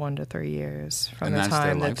believe, in 1 to 3 years from And the that's their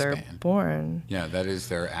time that they're lifespan. born. Yeah, that is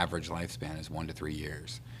their average lifespan is 1 to 3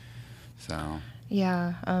 years. So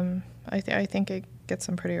Yeah, I think it gets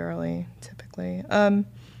them pretty early, typically.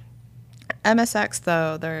 MSX,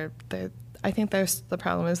 though, I think the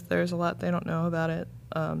problem is there's a lot they don't know about it.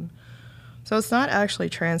 So it's not actually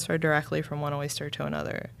transferred directly from one oyster to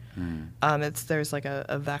another. There's like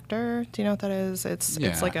a vector. Do you know what that is? It's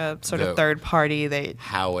like a sort of third party.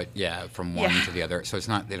 From one to the other. So it's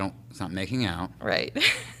not making out. Right.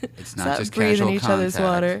 It's not just breathing casual each other's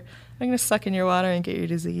contact. water. I'm going to suck in your water and get your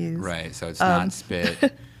disease. Right. So it's not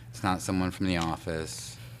spit. It's not someone from the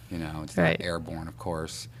office. It's Right. not airborne, of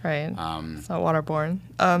course. Right. It's not waterborne.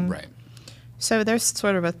 Right. So there's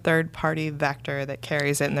sort of a third-party vector that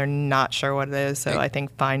carries it, and they're not sure what it is. So I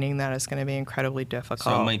think finding that is going to be incredibly difficult.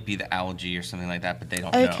 So it might be the algae or something like that, but they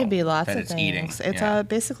don't know. It could be lots that of it's things. eating. It's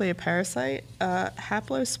basically a parasite,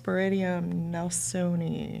 Haplosporidium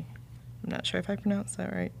nelsoni. I'm not sure if I pronounced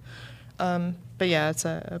that right. But yeah, it's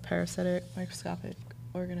a parasitic microscopic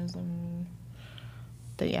organism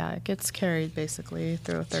that, it gets carried basically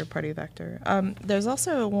through a third-party vector. There's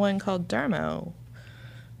also one called dermo,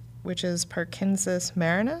 which is Parkinsis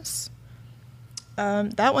marinus.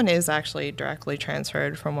 That one is actually directly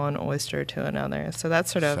transferred from one oyster to another. So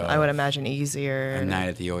that's sort of, So, I would imagine, easier. A night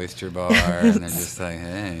at the oyster bar, and they're just like,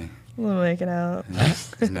 hey, We'll make it out.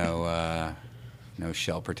 there's no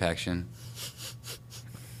shell protection.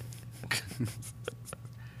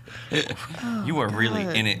 You are really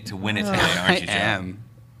God. in it to win it today, aren't you, Joe? I am.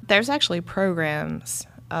 There's actually programs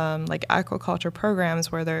like aquaculture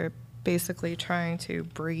programs where they're basically trying to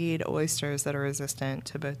breed oysters that are resistant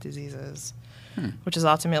to both diseases, which is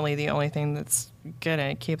ultimately the only thing that's going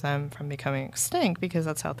to keep them from becoming extinct, because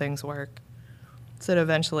that's how things work. So that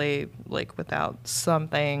eventually, like, without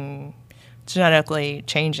something genetically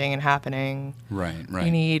changing and happening, Right.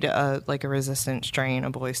 you need a resistant strain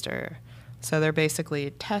of oyster. So they're basically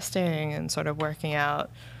testing and sort of working out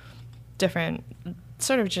different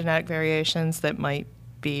sort of genetic variations that might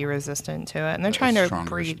be resistant to it, and they're trying to stronger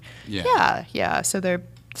breed. yeah. Yeah. So they're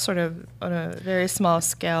sort of on a very small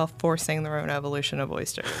scale forcing their own evolution of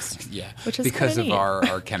oysters. Yeah, which is because kinda of neat.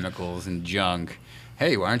 our chemicals and junk.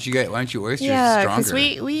 Hey, why don't you oysters Yeah, stronger? because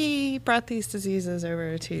we brought these diseases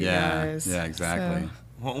over to you guys. Yeah, exactly. So-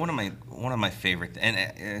 Well, one of my favorite, and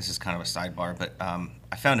this is kind of a sidebar, but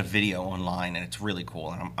I found a video online and it's really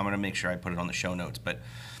cool, and I'm going to make sure I put it on the show notes. But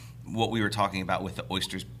what we were talking about with the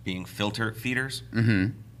oysters being filter feeders.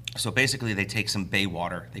 Mm-hmm. So basically, they take some bay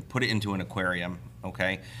water, they put it into an aquarium,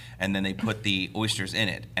 okay, and then they put the oysters in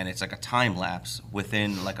it, and it's like a time lapse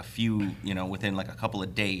within like within like a couple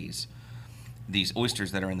of days. These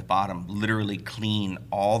oysters that are in the bottom literally clean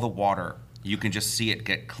all the water. You can just see it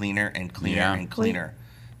get cleaner and cleaner Yeah. and cleaner.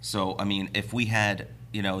 So, I mean, if we had,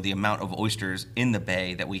 the amount of oysters in the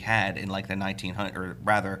bay that we had in like the 1900s, or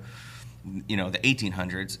rather, the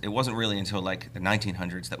 1800s, it wasn't really until like the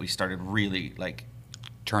 1900s that we started really like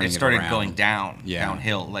Turning it started around. going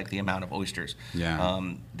downhill, like the amount of oysters. Yeah.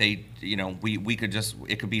 We could just,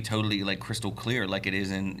 it could be totally like crystal clear, like it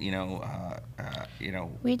is in,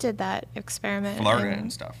 We did that experiment Florida in,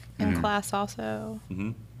 and stuff. in class also,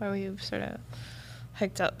 Mhm. where we sort of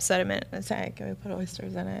hiked up sediment in a tank and we put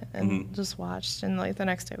oysters in it and Mhm. just watched. And like the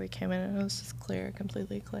next day we came in and it was just clear,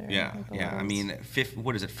 completely clear. Yeah, Like the yeah. I waters. mean, 50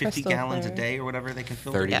 Crystal gallons a clear. day or whatever they can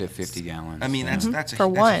fill. 30 to Yes. 50 gallons. I mean, that's that's for a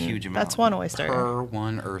one, huge amount. that's one oyster. per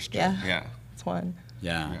one oyster. Yeah. Yeah, It's one.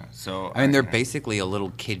 Yeah. yeah. So I mean, they're basically a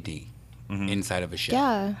little kidney inside of a shell.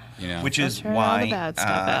 Yeah. You know? which is Filtering all why the bad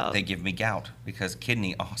stuff out. they give me gout, because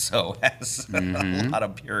kidney also has a lot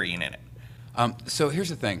of purine in it. So here's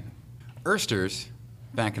the thing. Oysters,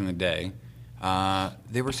 back in the day,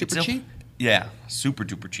 they were super It's cheap. Yeah, super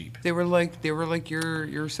duper cheap. They were like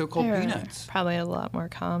your so-called They were peanuts. Probably a lot more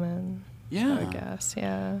common. Yeah. I guess.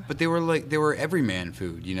 Yeah. But they were everyman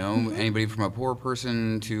food, you know. Anybody from a poor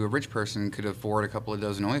person to a rich person could afford a couple of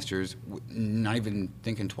dozen oysters, not even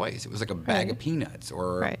thinking twice. It was like a bag Right. of peanuts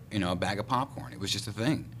or Right. a bag of popcorn. It was just a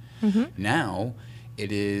thing. Now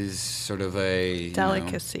it is sort of a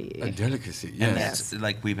Delicacy. a delicacy. And Yes. that's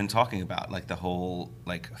like we've been talking about, like the whole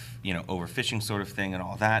overfishing sort of thing and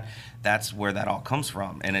all that. That's where that all comes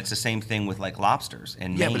from, and it's the same thing with like lobsters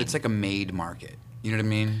and Yeah, but it's like a made market. You know what I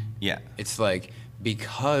mean? Yeah. It's like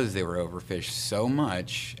because they were overfished so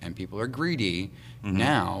much and people are greedy,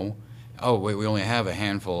 now, oh, wait, we only have a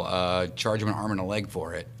handful. Charge them an arm and a leg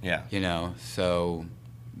for it. Yeah. You know, so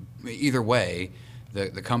either way,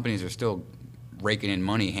 the companies are still raking in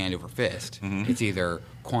money hand over fist. It's either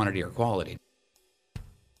quantity or quality.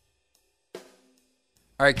 All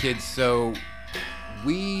right, kids, so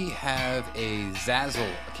we have a Zazzle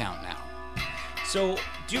account now. So,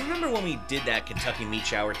 do you remember when we did that Kentucky Meat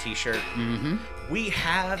Shower t-shirt? Mm-hmm. We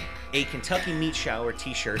have a Kentucky Meat Shower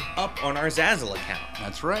t-shirt up on our Zazzle account.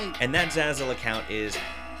 That's right. And that Zazzle account is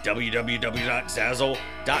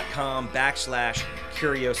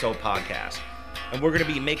www.zazzle.com/Curioso Podcast. And we're going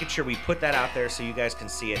to be making sure we put that out there so you guys can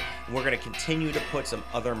see it. And we're going to continue to put some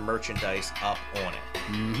other merchandise up on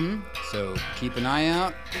it. So keep an eye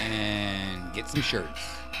out and get some shirts.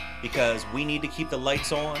 Because we need to keep the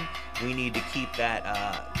lights on. We need to keep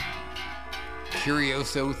that,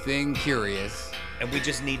 Curioso thing curious. and we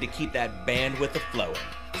just need to keep that bandwidth flowing.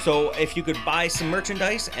 So if you could buy some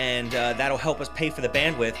merchandise and that'll help us pay for the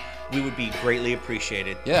bandwidth, we would be greatly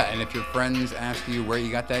appreciated. Yeah, and if your friends ask you where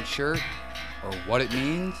you got that shirt or what it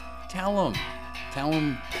means, tell them. Tell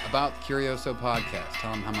them about Curioso Podcast.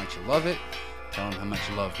 Tell them how much you love it. Tell them how much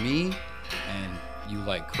you love me and you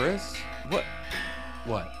like Chris. What?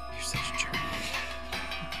 What? You're such a jerk.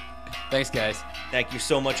 Thanks, guys. Thank you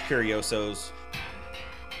so much, Curiosos.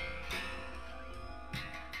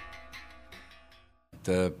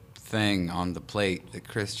 The thing on the plate that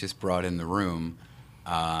Chris just brought in the room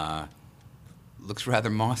looks rather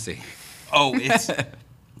mossy. Oh,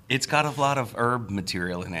 it's got a lot of herb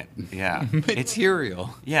material in it. Yeah, it's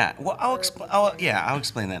Material. yeah. Well, I'll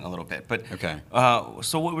explain that in a little bit. But Okay.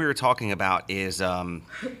 So what we were talking about is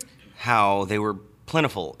how they were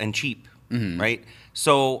plentiful and cheap, right?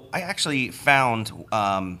 So I actually found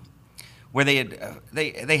where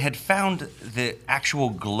they had found the actual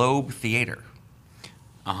Globe Theater,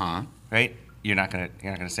 Uh-huh. right? You're not gonna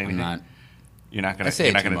say anything. not. You're not I gonna. say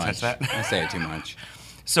You're it not too gonna much. touch that. I say it too much.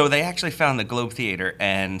 So they actually found the Globe Theater,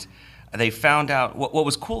 and they found out what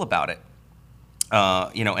was cool about it.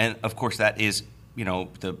 And of course that is,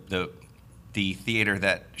 the theater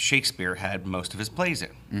that Shakespeare had most of his plays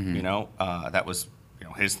in. That was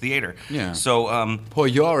his theater. Yeah. So Poor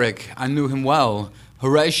Yorick, I knew him well.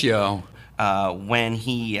 Horatio. when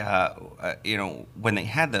they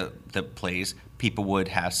had the plays, people would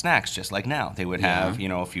have snacks just like now. They would have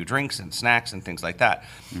a few drinks and snacks and things like that.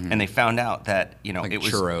 And they found out that Like it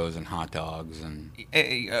was churros and hot dogs and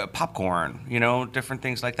popcorn, different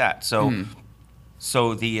things like that. So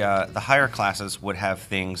so the higher classes would have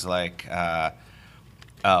things like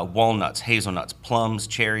walnuts, hazelnuts, plums,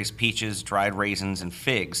 cherries, peaches, dried raisins, and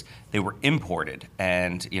figs. They were imported,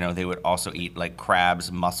 and they would also eat like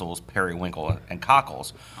crabs, mussels, periwinkle, and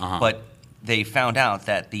cockles. But they found out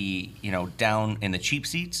that the down in the cheap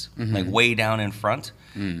seats, like way down in front,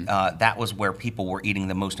 that was where people were eating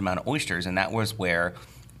the most amount of oysters, and that was where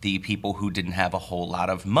the people who didn't have a whole lot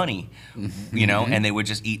of money, and they would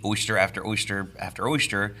just eat oyster after oyster after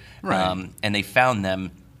oyster, Right. and they found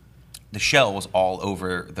them. The shells all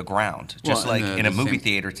over the ground. Just Well, like and in a the movie same-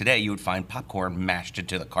 theater today, you would find popcorn mashed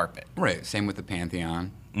into the carpet. right. Same with the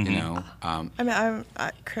Pantheon.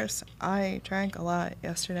 Chris, I drank a lot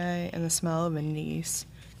yesterday, and the smell of anise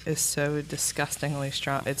is so disgustingly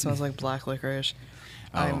strong. It smells like black licorice.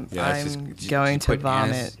 I'm going to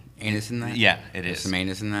vomit. Anise in that? Yeah, it There's is. some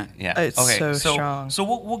anise in that? Yeah. It's so strong. So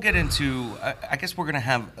we'll get into. I guess we're gonna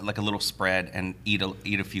have like a little spread and eat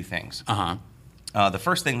a few things. The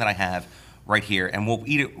first thing that I have right here, and we'll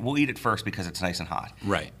eat it first because it's nice and hot.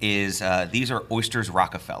 Right. Is these are oysters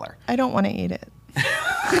Rockefeller. I don't want to eat it.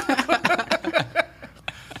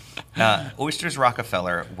 Oysters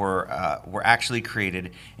Rockefeller were actually created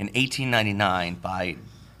in 1899 by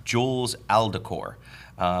Jules Aldecour.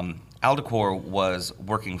 Aldecour was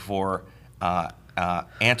working for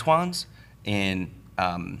Antoine's in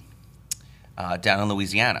down in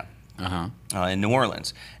Louisiana. In New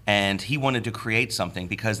Orleans, and he wanted to create something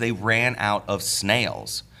because they ran out of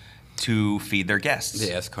snails to feed their guests. The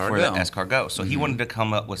escargot. For the escargot. So he wanted to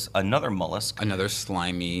come up with another mollusk, Another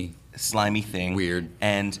slimy thing, weird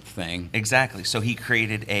and thing. Exactly. So he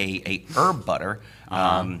created a herb butter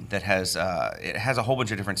that has it has a whole bunch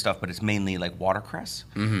of different stuff, but it's mainly like watercress.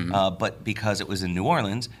 But because it was in New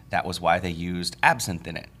Orleans, that was why they used absinthe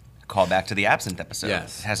in it. Call back to the absinthe episode.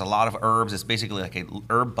 Yes. It has a lot of herbs. It's basically like a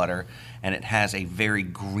herb butter, and it has a very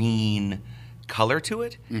green color to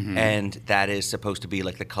it, and that is supposed to be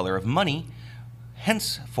like the color of money.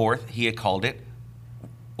 Henceforth, he had called it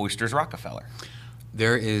Oysters Rockefeller.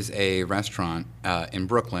 There is a restaurant in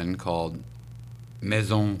Brooklyn called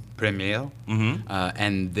Maison Première,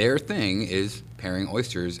 and their thing is pairing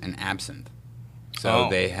oysters and absinthe. So Oh,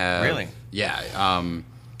 they have really?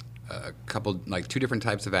 A couple, like two dozen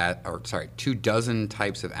types of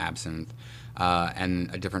absinthe,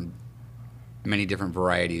 and many different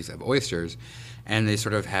varieties of oysters, and they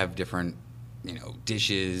sort of have different,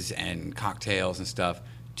 dishes and cocktails and stuff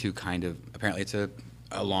to kind of. Apparently, it's a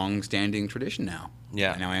long-standing tradition now.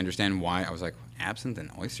 Yeah. And now I understand why. I was like, absinthe and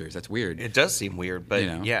oysters. That's weird. It does seem weird, but You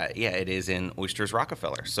know. yeah, it is in Oysters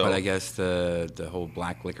Rockefeller. So But I guess the whole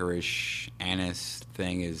black licorice anise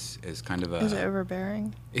thing is kind of a. Is it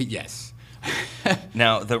overbearing? Yes.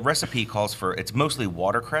 now the recipe calls for it's mostly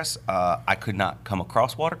watercress. I could not come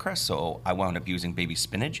across watercress, so I wound up using baby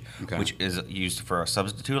spinach, Okay. which is used for a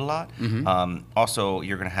substitute a lot. Also,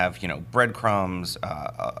 you're going to have breadcrumbs.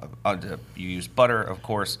 You use butter, of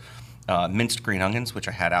course. Minced green onions, which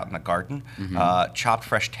I had out in the garden. Chopped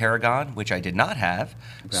fresh tarragon, which I did not have.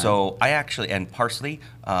 Okay. So I actually and parsley.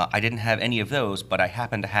 I didn't have any of those, but I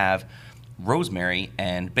happened to have rosemary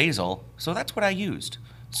and basil. So that's what I used.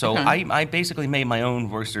 So Okay. I basically made my own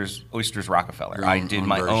oysters Rockefeller. Your I own- did own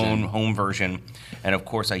my version. own home version, and of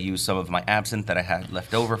course I used some of my absinthe that I had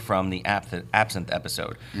left over from the absinthe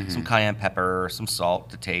episode. Some cayenne pepper, some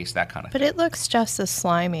salt to taste, that kind of But it looks just as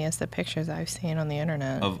slimy as the pictures I've seen on the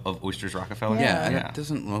internet. of oysters Rockefeller. Yeah, and it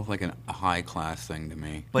doesn't look like a high class thing to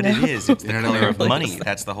me. But it is. It's the You know what I color mean? of money.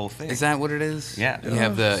 That's the whole thing. Is that what it is? Yeah. You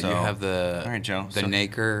have the. So- you have the. All right, Joe. The So-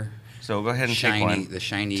 nacre. So go ahead and Shiny- take one. the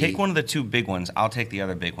shiny- Take one of the two big ones. I'll take the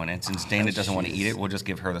other big one. And since Dana doesn't want to jeez. eat it, we'll just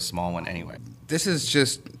give her the small one anyway. This is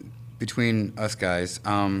just between us guys.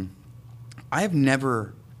 I've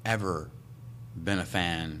never ever been a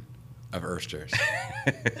fan of oysters.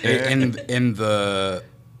 in the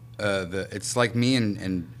it's like me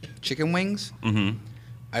and chicken wings.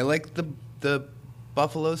 I like the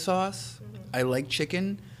buffalo sauce. I like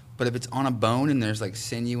chicken, but if it's on a bone and there's like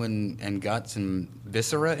sinew and guts and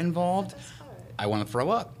viscera involved, I want to throw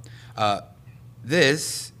up.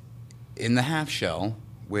 This, in the half shell,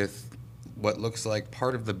 with what looks like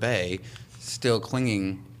part of the bay still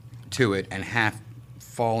clinging to it and half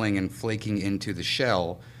falling and flaking into the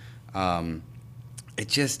shell,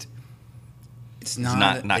 it's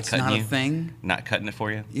not cutting a you? thing. Not cutting it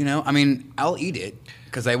for you? You know, I mean, I'll eat it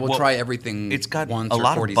because I will Well, try everything. it's got once a or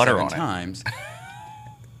lot of butter 47 on it. times.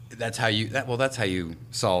 That's how you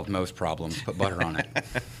solve most problems. Put butter on it.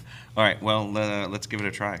 All right, well, let's give it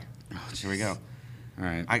a try. Here we go. All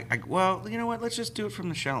right. Well, you know what? Let's just do it from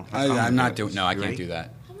the shell. I'm not doing. No, I Ready? can't do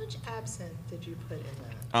that. How much absinthe did you put in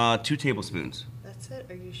that? 2 tablespoons. That's it?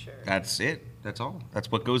 Are you sure? That's it. That's all.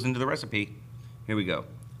 That's what goes into the recipe. Here we go.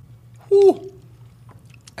 Ooh.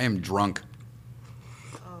 I am drunk.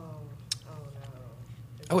 Oh no.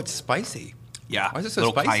 Oh, it's spicy. Yeah. Why is it so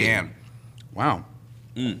little spicy? Cayenne. Wow.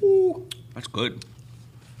 That's good.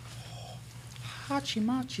 Hachi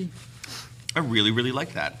machi. I really, really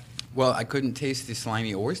like that. Well, I couldn't taste the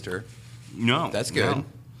slimy oyster. No. That's good. no.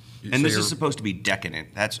 So And this you're- is supposed to be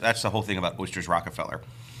decadent. That's the whole thing about Oysters Rockefeller.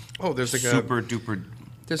 Oh, there's like Super duper.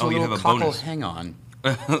 There's oh, a you little have a cockle bonus. hang on.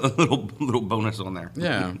 a little bonus on there.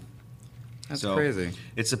 Yeah. That's So, crazy.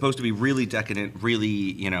 It's supposed to be really decadent,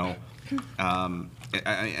 really, I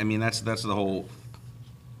mean that's the whole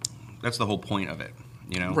point of it,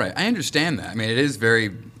 Right. I understand that. I mean, it is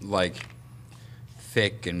very like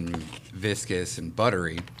thick and viscous and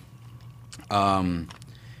buttery.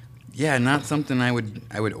 Yeah, not something I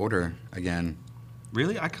would order again.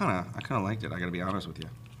 Really, I kind of liked it. I got to be honest with you.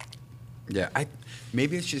 Yeah,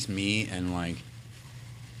 maybe it's just me and like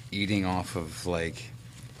eating off of like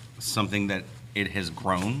Something that it has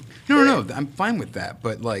grown. no, I'm fine with that,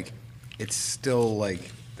 but like it's still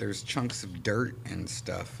like there's chunks of dirt and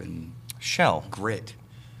stuff and Shell. grit.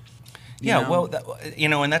 You Yeah, know?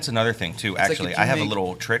 well, and that's another thing too. like Actually, if you I have a make-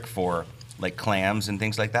 little trick for like clams and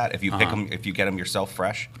things like that. If you pick them, if you get them yourself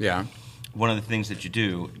fresh, Yeah. one of the things that you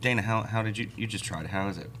do, Dana, how did you just tried? How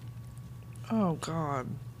is it? Oh God.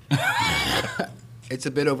 It's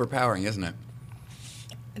a bit overpowering, isn't it?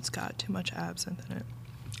 It's got too much absinthe in it.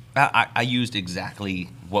 I used exactly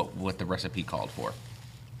what the recipe called for.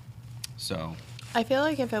 So, I feel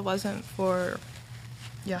like if it wasn't for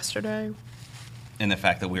yesterday, and the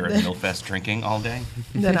fact that we were at Millfest drinking all day.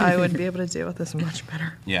 then I would be able to deal with this much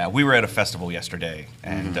better. Yeah, we were at a festival yesterday,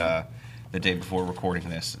 and the day before recording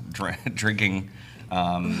this, drinking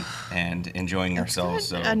and enjoying ourselves.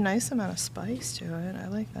 It's got So a nice amount of spice to it. I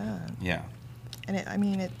like that. yeah, And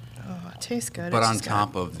it tastes good. But It's on just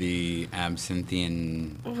top of the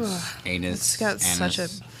absinthian anus, it's got such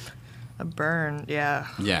anise. a burn. Yeah.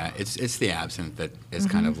 Yeah, it's the absinthe that is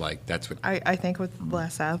kind of like that's what. I think with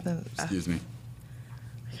less absinthe, Excuse me.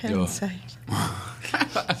 I can't Ugh. say.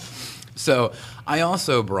 So I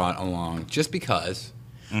also brought along just because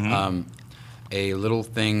a little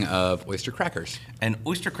thing of oyster crackers. and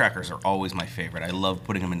oyster crackers are always my favorite. I love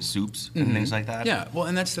putting them in soups and things like that. Yeah, well,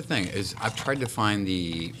 and that's the thing is I've tried to find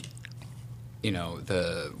the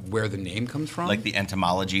where the name comes from. like the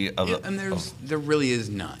entomology of Yeah, it. and there really is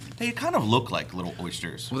none. They kind of look like little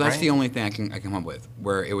oysters. Well, that's right? the only thing I can come up with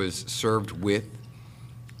where it was served with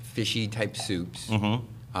fishy type soups.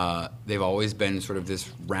 They've always been sort of this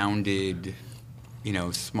rounded,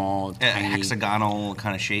 small, tiny, hexagonal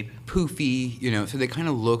kind of shape. poofy, so they kind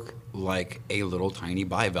of look like a little tiny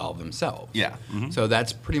bivalve themselves. Yeah. Mhm. So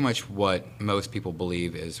that's pretty much what most people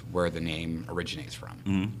believe is where the name originates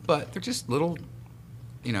from. But they're just little,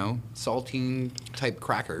 saltine type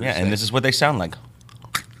crackers. Yeah, and this is what they sound like.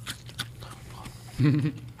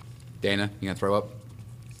 Dana, you gonna throw up?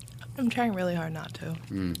 I'm trying really hard not to.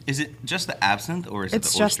 Is it just the absinthe or is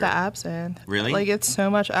It's it the oyster? just the absinthe. Really? Like it's so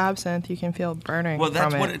much absinthe you can feel burning. Well,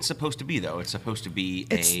 that's from what it. it's supposed to be, though. It's supposed to be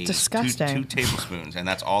It's two disgusting. tablespoons, and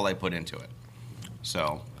that's all I put into it.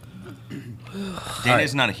 So, Dana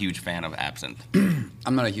is not a huge fan of absinthe.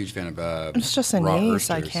 I'm not a huge fan of It's just raw anise.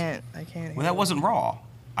 I oysters. can't. Well, that wasn't raw.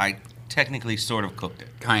 I technically sort of cooked it.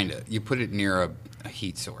 Kinda. You put it near a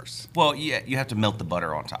heat source. Well, yeah, you have to melt the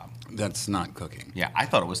butter on top. That's not cooking. Yeah, I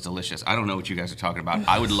thought it was delicious. I don't know what you guys are talking about.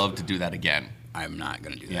 I would love to do that again. I'm not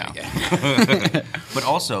gonna do Yeah. that again. But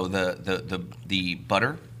also the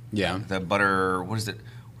butter. Yeah. The butter. What is it?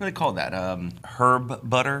 What do they call that? Herb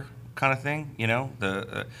butter kind of thing.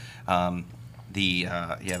 The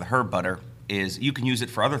herb butter is you can use it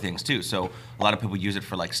for other things too. So a lot of people use it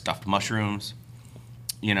for like stuffed mushrooms.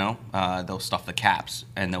 They'll stuff the caps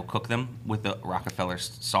and they'll cook them with the Rockefeller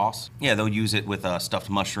sauce. Yeah, they'll use it with stuffed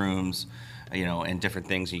mushrooms, and different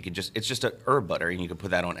things. It's just a herb butter, and you can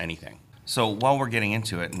put that on anything. So while we're getting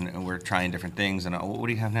into it and we're trying different things, and what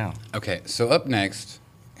do you have now? Okay, so up next,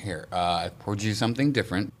 Here, I've poured you something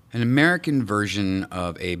different. An American version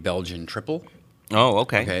of a Belgian triple. Oh,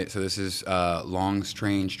 okay. Okay, so this is Long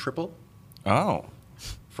Strange Triple Oh.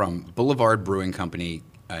 from Boulevard Brewing Company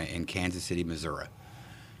in Kansas City, Missouri.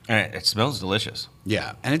 And it smells delicious.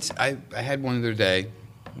 Yeah, and it's I had one the other day.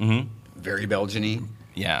 Mm-hmm. Very Belgian-y.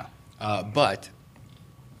 Yeah. But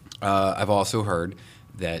I've also heard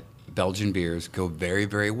that Belgian beers go very,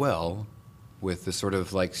 very well with the sort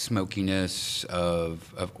of like smokiness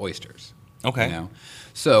of oysters. Okay. You know?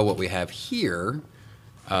 So what we have here,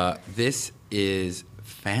 this is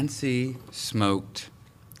fancy smoked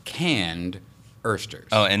canned oysters.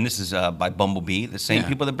 Oh, and this is by Bumblebee, the same Yeah.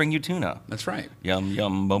 people that bring you tuna. That's right. Yum,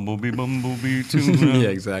 yum, Bumblebee, Bumblebee, tuna. Yeah,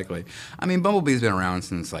 exactly. I mean, Bumblebee's been around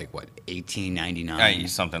since like what, 1899.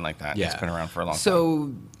 Something like that. Yeah. It's been around for a long time.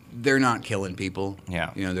 So they're not killing people.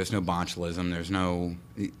 Yeah. You know, there's no botulism. There's no.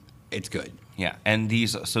 It's good. Yeah, and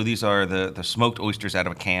these are the smoked oysters out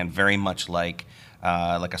of a can, very much like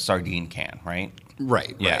a sardine can, right?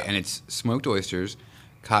 Right. Yeah. Right. And it's smoked oysters,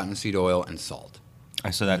 cottonseed oil, and salt.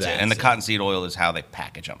 And so that's it. That's And the it. cottonseed oil is how they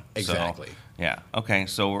package them. Exactly. So, yeah. Okay.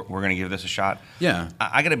 So we're gonna give this a shot. Yeah.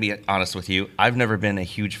 I gotta be honest with you. I've never been a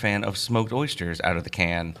huge fan of smoked oysters out of the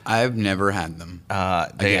can. I've never had them.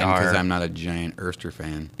 They Again, because are. I'm not a giant oyster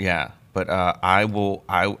fan. Yeah, but I will.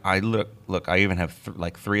 I look. I even have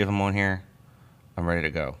like 3 of them on here. I'm ready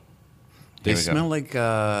to go. They Here we go. smell like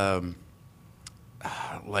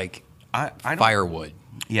I don't, firewood.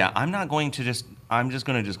 Yeah, I'm not going to just. I'm just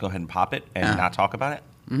going to just go ahead and pop it and not talk about it.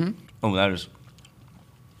 Mm-hmm. Oh, that is.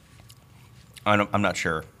 I'm not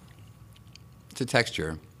sure. It's a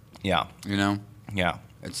texture, Yeah, you know. yeah.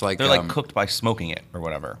 It's like They're like cooked by smoking it or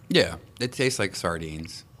whatever. Yeah, it tastes like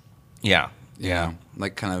sardines. Yeah, Yeah,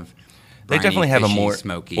 like kind of. They briny, definitely have a fishy, more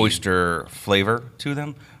smoky oyster flavor to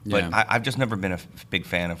them, but Yeah. I've just never been a big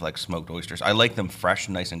fan of like smoked oysters. I like them fresh,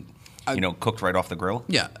 nice and cooked right off the grill.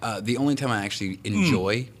 Yeah, the only time I actually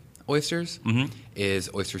enjoy oysters Mm-hmm. is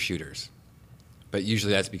oyster shooters, but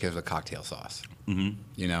usually that's because of the cocktail sauce. Mm-hmm.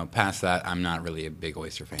 You know, past that, I'm not really a big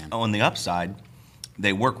oyster fan. On the upside,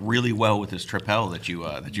 they work really well with this tripel that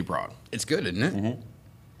you brought. It's good, isn't it? Mm-hmm.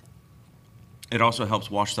 It also helps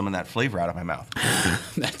wash some of that flavor out of my mouth.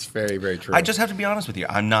 That's very, very true. I just have to be honest with you.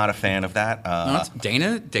 I'm not a fan of that. No, it's-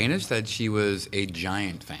 Dana said she was a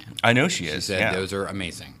giant fan. I know she She is. said yeah. those are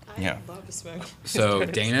amazing. Yeah. love to smoke. So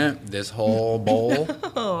Dana, this whole bowl,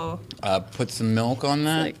 put some milk on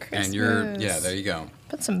that, like and you're Christmas. there you go.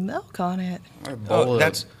 Put some milk on it. A bowl Oh, of-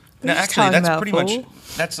 that's What no, are you actually talking that's about, pretty much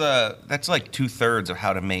fool? that's like 2/3 of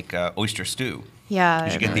how to make oyster stew. Yeah.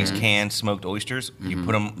 You should get these canned smoked oysters. You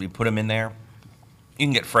put them in there. You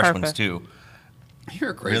can get fresh ones Perfect. too.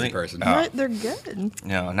 you're a crazy Really? person. Oh. What? They're good.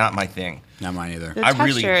 No, not my thing. Not mine either. The I texture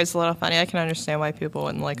really- is a little funny. I can understand why people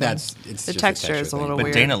wouldn't like them. It's The just a texture is texture a little thing.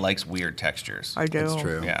 But weird. Dana likes weird textures. I do. That's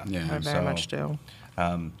true. Yeah. I Yeah. very so- much do.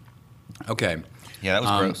 Okay. Yeah, that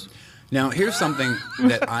was gross. Now here's something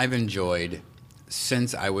that I've enjoyed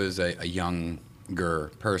since I was a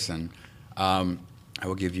younger person. I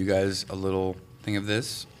will give you guys a little thing of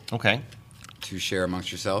this Okay. to share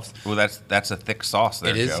amongst yourselves. Well, that's a thick sauce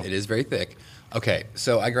there, It is. Joe. It is very thick. Okay,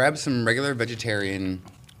 so I grabbed some regular vegetarian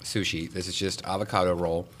sushi. This is just avocado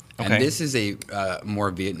roll, Okay. and this is a more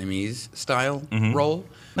Vietnamese style roll.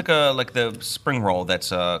 Like the spring roll that's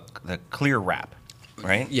the clear wrap,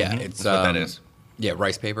 right? Yeah, Mhm. it's That's what that is. Yeah,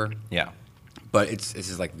 rice paper, Yeah. but this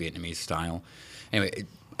is like Vietnamese style. Anyway,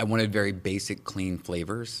 I wanted very basic, clean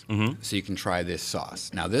flavors, so you can try this sauce.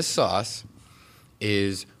 Now, this sauce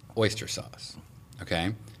is oyster sauce.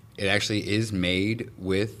 Okay, it actually is made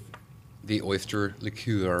with the oyster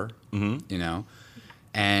liqueur, you know,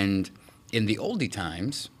 and in the oldie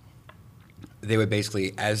times, they would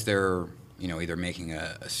basically, as they're either making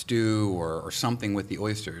a stew or something with the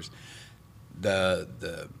oysters, the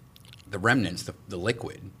remnants, the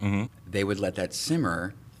liquid, they would let that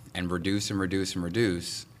simmer and reduce and reduce and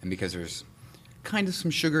reduce, and because there's kind of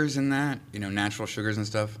some sugars in that, natural sugars and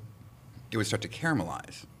stuff, it would start to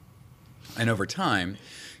caramelize, and over time,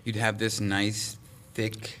 you'd have this nice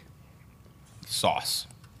thick. Sauce.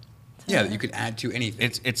 Yeah, that you could add to anything.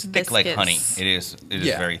 It's thick like honey. Viscous. It is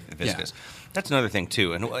Yeah, very yeah. viscous. That's another thing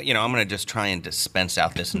too. And I'm going to just try and dispense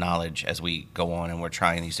out this knowledge as we go on and we're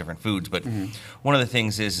trying these different foods. But one of the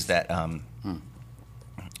things is that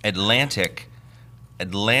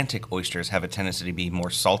Atlantic oysters have a tendency to be more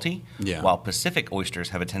salty, Yeah. while Pacific oysters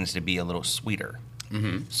have a tendency to be a little sweeter.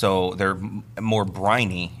 So they're more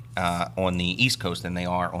briny on the East Coast than they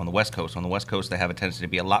are on the West Coast. On the West Coast, they have a tendency to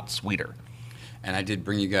be a lot sweeter. And I did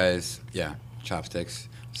bring you guys, chopsticks.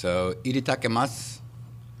 So, itadakimasu.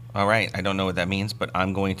 All right. I don't know what that means, but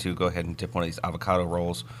I'm going to go ahead and dip one of these avocado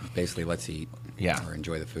rolls. Basically, let's eat. Yeah. Or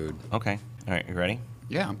enjoy the food. Okay. All right. You ready?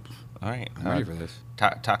 Yeah. All right. I'm ready for this.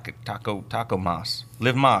 Taco mas.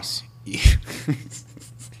 Live mas.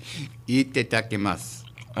 Itadakimasu.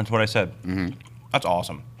 That's what I said. Mm-hmm. That's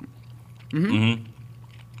awesome. Mm-hmm.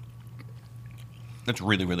 That's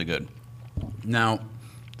really, really good. Now,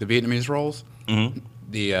 the Vietnamese rolls,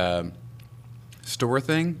 the store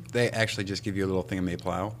thing, they actually just give you a little thing of May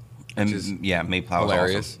Plow. And Which is yeah, May Plow is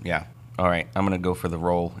hilarious. awesome. Yeah. All right. I'm going to go for the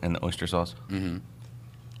roll and the oyster sauce.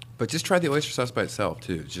 But just try the oyster sauce by itself,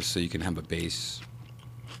 too, just so you can have a base.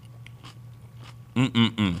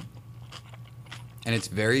 And it's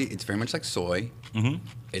very much like soy.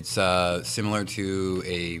 It's similar to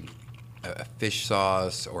a fish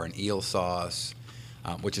sauce or an eel sauce,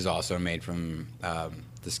 which is also made from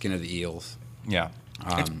the skin of the eels. Yeah.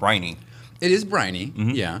 It's briny. It is briny,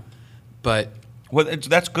 yeah, but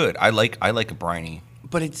That's good. I like a briny.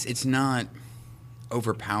 but it's not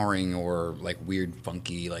overpowering or like weird,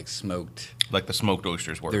 funky, like smoked. Like the smoked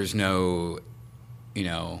oysters were. There's no,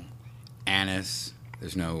 anise.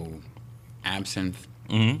 There's no absinthe.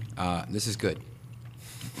 This is good.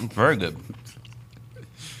 Very good.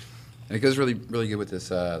 And it goes really, really good with this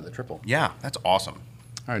the triple. Yeah, that's awesome.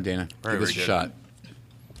 All right, Dana, Very, give us a very shot.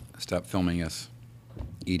 Stop filming us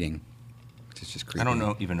eating, which is just creepy. I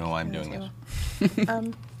don't even know why I'm doing this.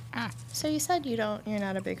 So you said you're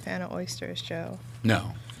not a big fan of oysters, Joe.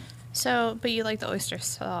 No. So, but you like the oyster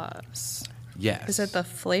sauce. Yes. Is it the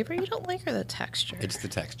flavor you don't like or the texture? It's the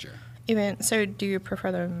texture. Even so, do you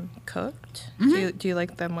prefer them cooked? Do you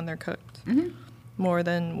like them when they're cooked more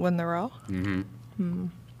than when they're raw? I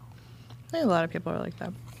think a lot of people are like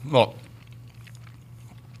that. Well,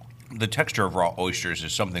 the texture of raw oysters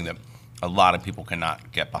is something that a lot of people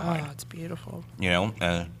cannot get behind. Oh, it's beautiful.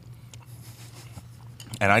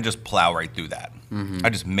 And I just plow right through that. I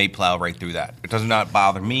just may plow right through that. It does not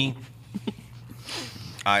bother me.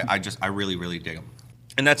 I really, really dig them.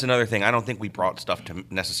 And that's another thing. I don't think we brought stuff to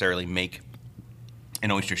necessarily make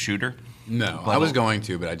an oyster shooter. No, But- I was going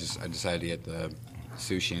to, but I decided to get the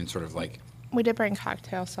sushi and sort of like. We did bring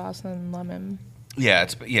cocktail sauce and lemon. Yeah,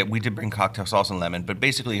 we did bring cocktail sauce and lemon, but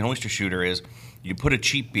basically an oyster shooter is you put a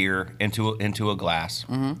cheap beer into a glass.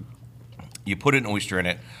 You put an oyster in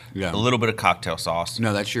it, Yeah. a little bit of cocktail sauce.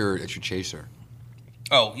 No, that's your chaser.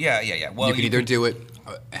 Oh, yeah. Well, you can either do it.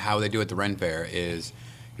 How they do it at the Ren Fair is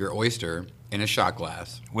your oyster in a shot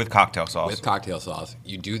glass with cocktail sauce. with cocktail sauce.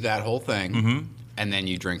 You do that whole thing, and then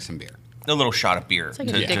you drink some beer. A little shot of beer like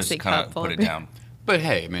a to Dixie just kind cup of full put of it beer. down. But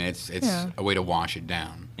hey, I mean, it's Yeah. a way to wash it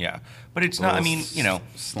down. Yeah, but it's not. I mean, there's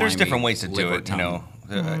slimy different ways to do liver it.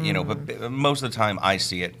 But most of the time I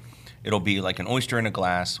see it, it'll be like an oyster in a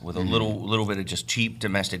glass with a little bit of just cheap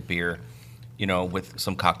domestic beer, with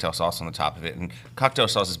some cocktail sauce on the top of it. And cocktail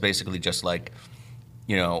sauce is basically just like,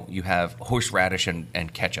 you have horseradish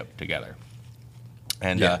and ketchup together.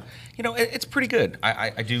 And Yeah. it's pretty good.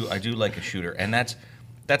 I do like a shooter, and that's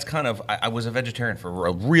kind of. I was a vegetarian for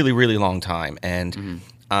a really, really long time, and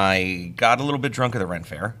I got a little bit drunk at the Ren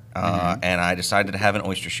Fair, and I decided to have an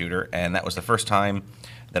oyster shooter, and that was the first time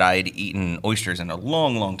that I had eaten oysters in a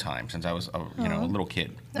long, long time since I was a little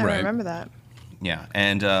kid. I Right. remember that. Yeah,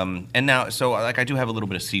 and now so like I do have a little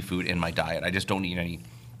bit of seafood in my diet. I just don't eat any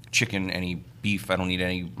chicken, any beef. I don't eat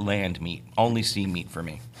any land meat. Only sea meat for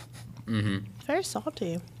me. Very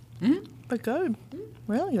salty, but good.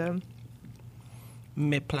 Really good.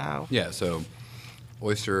 Me plow. Yeah. So,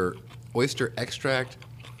 oyster extract,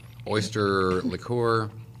 oyster liqueur,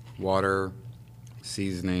 water,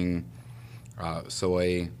 seasoning,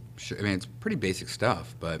 soy. I mean, it's pretty basic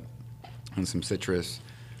stuff, and some citrus.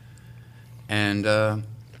 And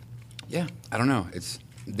yeah, I don't know. It's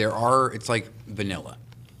like vanilla.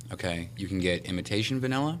 Okay, you can get imitation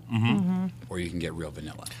vanilla, or you can get real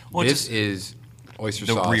vanilla. Well, this just is oyster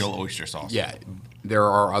The sauce. real oyster sauce. Yeah, there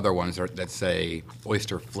are other ones that say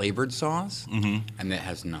oyster flavored sauce, and that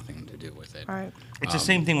has nothing to do with it. All right. It's the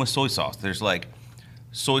same thing with soy sauce. There's like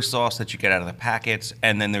soy sauce that you get out of the packets,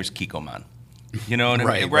 and then there's Kikkoman. You know what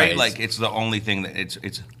I mean? Right. Like it's the only thing that it's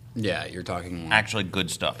Yeah, you're talking like actually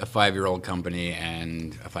good stuff. a 5-year-old company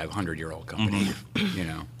and a 500-year-old company.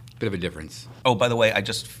 Bit of a difference. Oh, by the way, I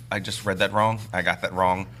just read that wrong. I got that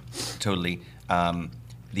wrong, totally.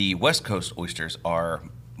 The West Coast oysters are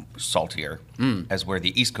saltier, as where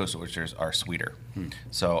the East Coast oysters are sweeter.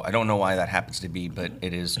 So I don't know why that happens to be, but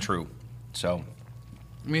it is true. So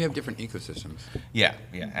We have different ecosystems. yeah,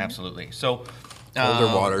 absolutely. So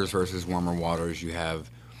Colder waters versus warmer waters. You have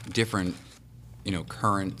different,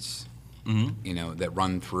 currents, that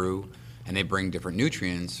run through, and they bring different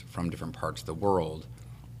nutrients from different parts of the world.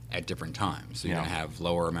 at different times. So you're Yeah. going to have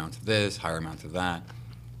lower amounts of this, higher amounts of that.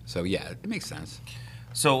 So yeah, it makes sense.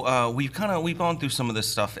 So we've gone through some of this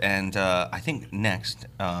stuff, and I think next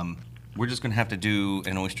we're just gonna have to do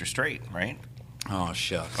an oyster straight, right? Oh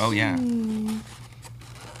shucks. Oh yeah.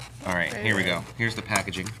 All right, here we go. Here's the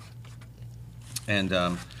packaging,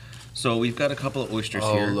 and so we've got a couple of oysters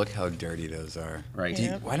Oh, here. look how dirty those are. Right.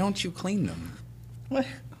 Yep. Why don't you clean them What?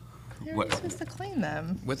 You're What? supposed to clean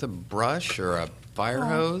them. with a brush or a fire He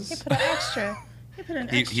hose? put an extra. He put an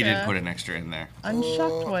He extra. did put an extra in there.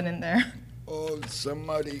 unshucked one in there. Oh,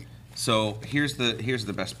 somebody. So here's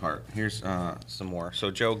the best part. Here's some more. So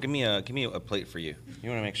Joe, give me a plate for you. You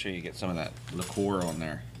want to make sure you get some of that liqueur on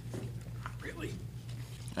there. Really?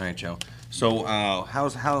 All right, Joe. So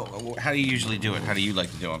how do you usually do it? How do you like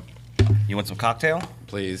to do them? You want some cocktail?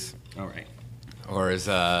 Please. All right. Or as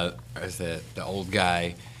the old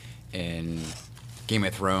guy in Game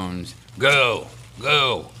of Thrones, go,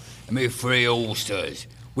 and make 3 oysters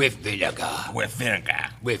with vinegar. With vinegar.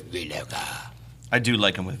 With vinegar. I do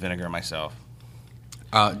like them with vinegar myself.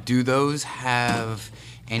 Do those have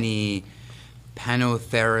any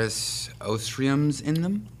Panotheris ostriums in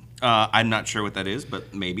them? I'm not sure what that is,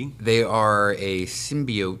 but maybe. They are a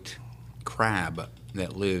symbiote crab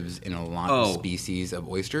that lives in a lot of species of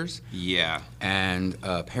oysters. Yeah. And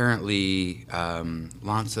apparently,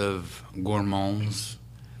 lots of gourmands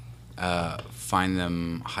find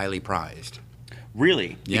them highly prized.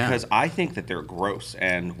 Really? Yeah. Because I think that they're gross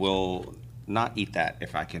and will not eat that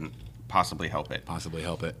if I can possibly help it. Possibly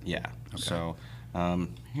help it. Yeah. Okay. So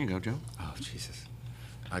here you go, Joe. Oh, Jesus.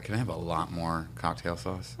 Can I have a lot more cocktail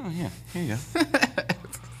sauce? Oh, yeah. Here you go.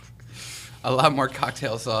 A lot more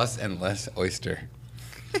cocktail sauce and less oyster.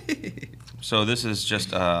 So this is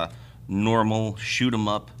just normal shoot 'em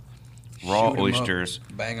up raw Shoot 'em up, oysters.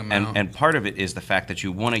 bang 'em and out. and part of it is the fact that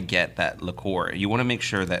you want to get that liqueur. You want to make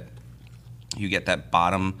sure that you get that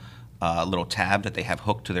bottom little tab that they have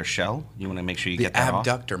hooked to their shell. You want to make sure you The get that off.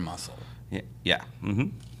 abductor muscle. Yeah. Yeah. Mm-hmm.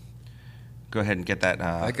 Go ahead and get that.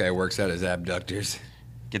 That guy works out his abductors.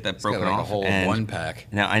 Get that He's got broken like off. a whole and 1-pack.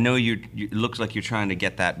 Now I know you. It looks like you're trying to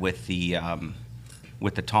get that with the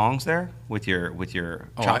tongs there, with your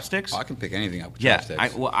chopsticks. I can pick anything up with Yeah,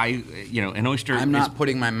 chopsticks. an oyster. I'm is- not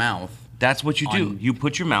putting my mouth. That's what you do. on- You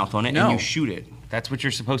put your mouth on it No. and you shoot it. That's what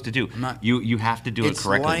you're supposed to do. not- You have to do it It's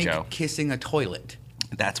correctly, like Joe. kissing a toilet.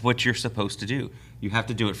 That's what you're supposed to do. You have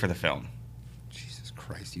to do it for the film. Jesus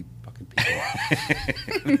Christ, you fucking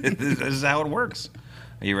people. This is how it works.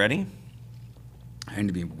 Are you ready? I need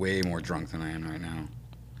to be way more drunk than I am right now.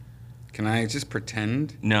 Can I just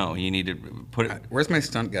pretend? No, you need to put it Where's my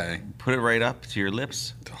stunt guy? right up to your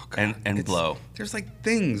lips Oh, and God. It's- blow. There's like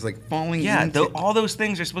things like falling Yeah, into... all those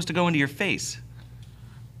things are supposed to go into your face.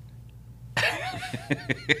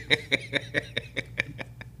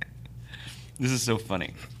 This is so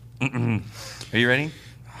funny. Are you ready?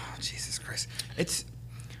 Oh, Jesus Christ. It's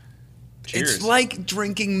Cheers. like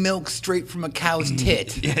drinking milk straight from a cow's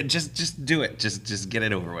tit. Yeah, just do it. Just get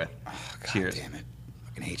it over with. Oh, God Cheers. damn it. I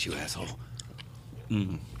fucking hate you, asshole.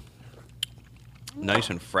 Nice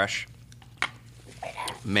and fresh.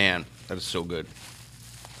 Man, that is so good.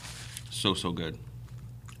 So good.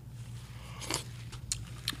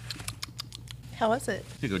 How was it?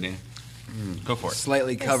 Here you go, Danny. Go for it.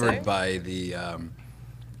 Slightly Yes, covered sir. by the I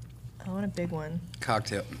want a big one.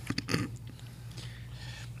 cocktail.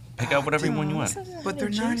 Pick out whatever one you want. But they're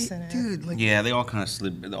not... juice in it. Dude, like... Yeah, they all kind of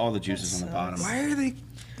slid. All the juices on the bottom. Why are they...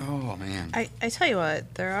 Oh, man. I tell you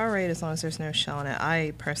what, they're all right as long as there's no shell in it.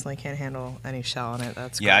 I personally can't handle any shell in it.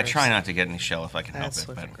 That's Yeah, I gross. try not to get any shell if I can That's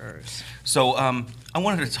help it. what's But. gross. So, I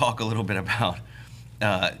wanted to talk a little bit about,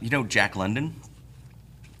 Jack London,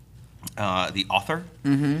 the author.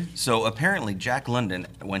 Mm-hmm. So apparently, Jack London,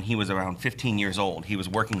 when he was around 15 years old, he was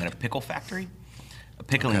working at a pickle factory,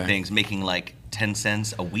 pickling Okay. things, making like 10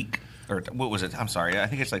 cents a week, or what was it? I'm sorry, I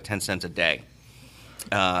think it's like 10 cents a day.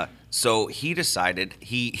 So he decided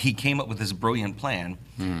he came up with this brilliant plan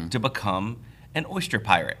to become an oyster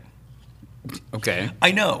pirate. Okay. I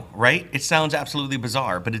know, right? It sounds absolutely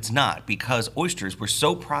bizarre, but it's not, because oysters were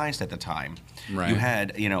so prized at the time. Right. You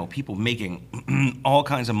had, people making all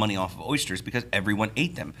kinds of money off of oysters because everyone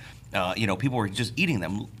ate them. People were just eating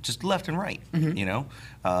them just left and right,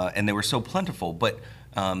 and they were so plentiful. But,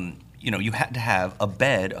 you had to have a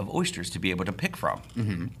bed of oysters to be able to pick from.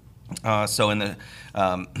 So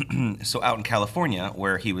so out in California,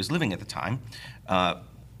 where he was living at the time,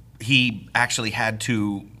 he actually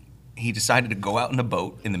he decided to go out in a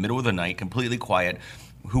boat in the middle of the night, completely quiet,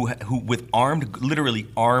 who with literally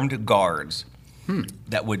armed guards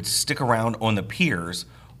that would stick around on the piers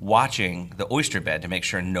watching the oyster bed to make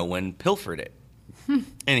sure no one pilfered it.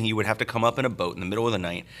 And he would have to come up in a boat in the middle of the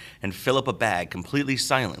night and fill up a bag completely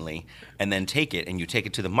silently and then take it, and you take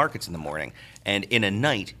it to the markets in the morning. And in a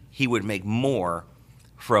night, he would make more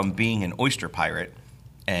from being an oyster pirate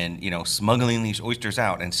and, smuggling these oysters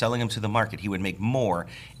out and selling them to the market. He would make more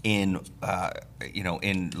in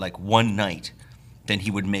like one night than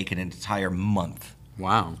he would make an entire month.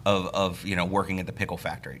 Wow. Of working at the pickle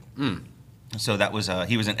factory. So that was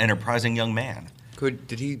he was an enterprising young man.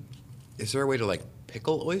 Is there a way to like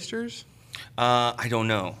pickle oysters? I don't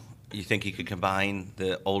know. You think you could combine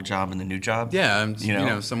the old job and the new job? Yeah,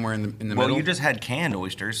 somewhere in the middle. Well, you just had canned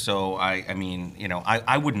oysters, so I wouldn't. Okay,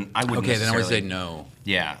 then I would necessarily say no.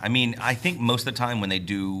 Yeah, I think most of the time when they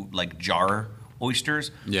do like jar oysters,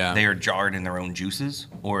 Yeah. they are jarred in their own juices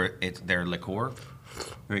or it's their liqueur.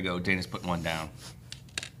 There you go. Dana's putting one down.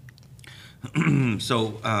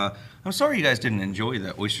 So I'm sorry you guys didn't enjoy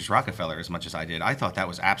the Oysters Rockefeller as much as I did. I thought that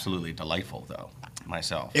was absolutely delightful, though,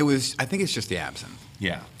 myself. It was. I think it's just the absinthe.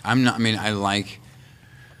 Yeah. I like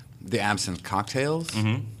the absinthe cocktails,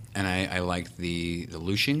 Mm-hmm. and I like the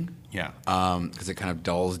Lushing. Yeah. Because it kind of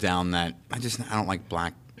dulls down that. I don't like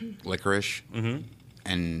black licorice Mm-hmm.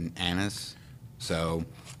 and anise, so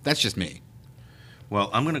that's just me. Well,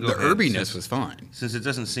 I'm going to go The ahead, herbiness was fine. Since it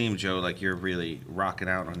doesn't seem, Joe, like you're really rocking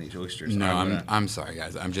out on these oysters. No, I'm gonna- I'm sorry,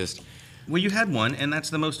 guys. I'm just. Well, you had one, and that's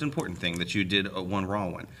the most important thing, that you did one raw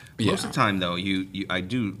one. Yeah. Most of the time, though,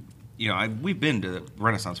 we've been to the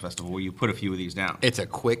Renaissance Festival where you put a few of these down. It's a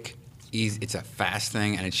quick, easy. It's a fast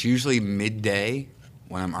thing, and it's usually midday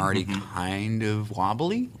when I'm already kind of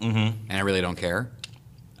wobbly, and I really don't care.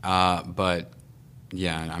 But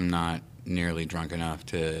yeah, I'm not nearly drunk enough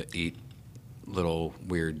to eat little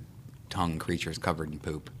weird tongue creatures covered in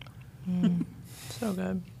poop. So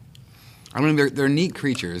good. I mean, they're neat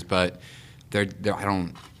creatures, but they're I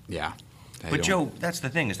don't. Yeah. But Joe, that's the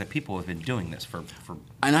thing, is that people have been doing this for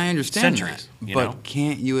and I understand centuries, that, you but know?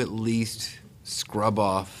 can't you at least scrub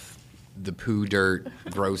off the poo, dirt,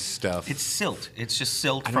 gross stuff? It's silt. It's just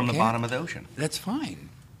silt I from don't the care. bottom of the ocean. That's fine.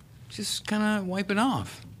 Just kind of wipe it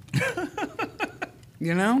off.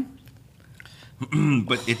 You know?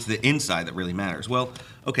 But it's the inside that really matters. Well,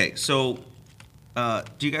 okay, so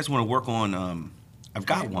do you guys want to work on? I've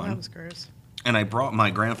got That one, was gross. and I brought my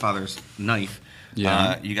grandfather's knife.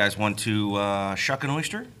 Yeah. You guys want to shuck an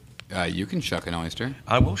oyster? You can shuck an oyster.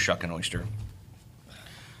 I will shuck an oyster.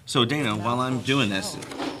 So Dana, while I'm doing this,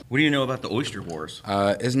 what do you know about the Oyster Wars?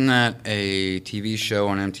 Isn't that a TV show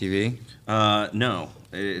on MTV? No,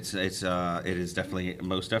 it is definitely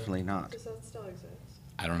most definitely not. Does that still exist?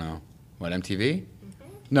 I don't know. What, MTV?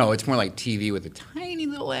 No, it's more like TV with a tiny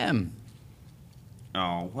little M.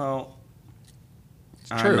 Oh well,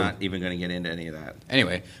 I'm true. not even going to get into any of that.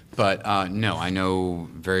 Anyway, but no, I know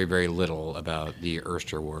very, very little about the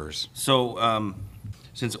Oyster Wars. So,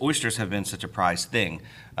 since oysters have been such a prized thing,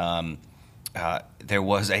 there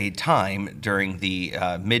was a time during the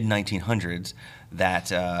mid 1900s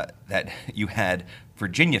that you had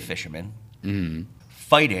Virginia fishermen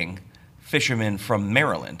fighting fishermen from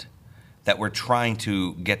Maryland that were trying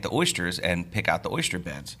to get the oysters and pick out the oyster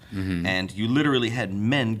beds, and you literally had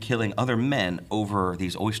men killing other men over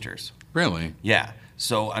these oysters. Really? Yeah.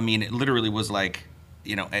 So I mean, it literally was like,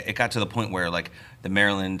 it got to the point where like the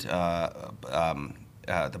Maryland,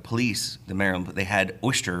 the police, they had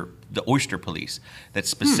the oyster police that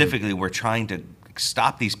specifically were trying to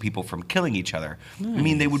stop these people from killing each other. I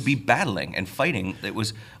mean, they would be battling and fighting. It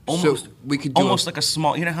was almost we could do almost like a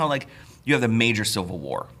small. You know how like you have the major Civil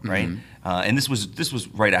War, right? And this was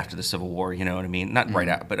right after the Civil War. You know what I mean? Not right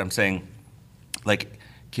out, but I'm saying like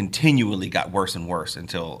continually got worse and worse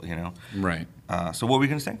until Right. So what were we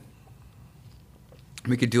going to say?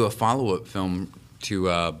 We could do a follow-up film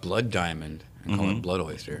to Blood Diamond and call it Blood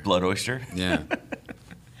Oyster. Blood oyster. Yeah.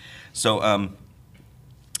 So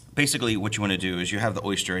basically, what you want to do is you have the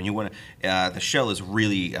oyster, and you want to. The shell is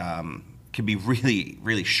really can be really,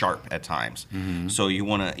 really sharp at times. So you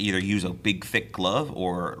want to either use a big, thick glove,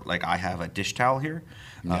 or like I have a dish towel here.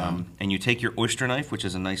 And you take your oyster knife, which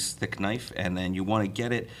is a nice thick knife, and then you want to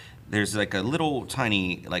get it. There's like a little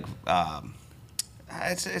tiny like.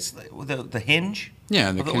 It's the hinge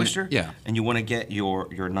Yeah, of the the oyster. yeah. And you want to get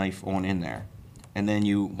your knife on in there. And then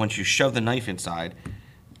once you shove the knife inside,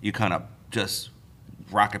 you kind of just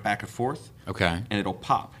rock it back and forth. Okay. And it'll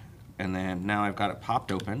pop. And then now I've got it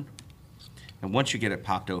popped open. And once you get it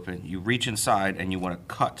popped open, you reach inside and you want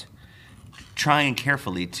to cut. Trying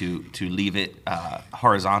carefully to leave it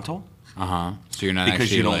horizontal. So you're not Because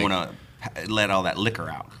actually you don't like, want to let all that liquor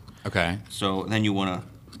out. Okay. So then you want to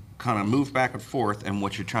kind of move back and forth, and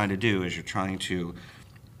what you're trying to do is you're trying to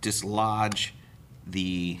dislodge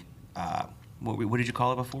the what did you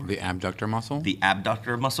call it before? The abductor muscle? The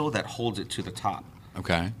abductor muscle that holds it to the top.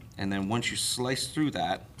 Okay. And then once you slice through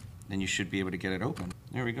that, then you should be able to get it open.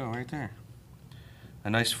 There we go, right there. A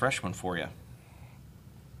nice fresh one for you.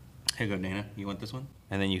 Here you go, Dana. You want this one?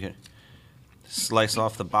 And then you can slice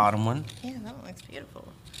off the bottom one. Yeah, that one looks beautiful.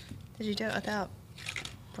 Did you do it without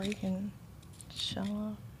breaking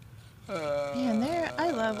shell off? Man,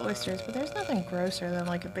 I love oysters, but there's nothing grosser than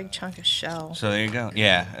like a big chunk of shell. So there you go.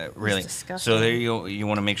 Yeah, really. disgusting. So there you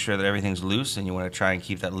want to make sure that everything's loose, and you want to try and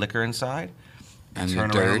keep that liquor inside. And turn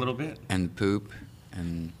the around dirt a little bit, and poop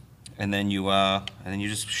and and then you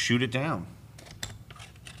just shoot it down.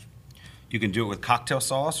 You can do it with cocktail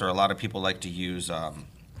sauce, or a lot of people like to use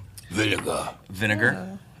vinegar.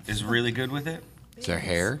 vinegar. Is really good with it. Is there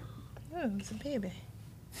hair? Oh, it's a baby.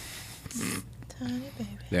 Tiny baby.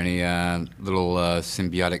 Are there any little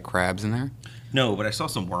symbiotic crabs in there? No, but I saw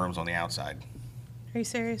some worms on the outside. Are you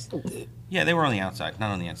serious? Yeah, they were on the outside,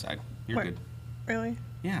 not on the inside. You're Where- good. Really?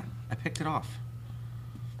 Yeah, I picked it off.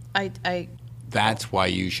 I That's why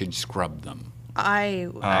you should scrub them.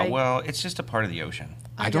 Well, it's just a part of the ocean.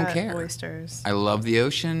 I don't got care. Oysters. I love the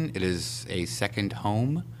ocean. It is a second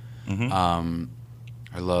home.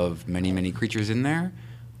 I love many, many creatures in there,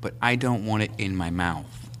 but I don't want it in my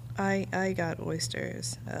mouth. I got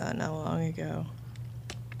oysters not long ago,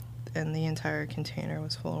 and the entire container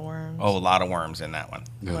was full of worms. Oh, a lot of worms in that one.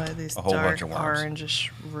 One of these A whole dark bunch of worms.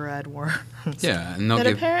 orangish red worms. Yeah, and they'll But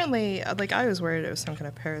give. apparently, like I was worried it was some kind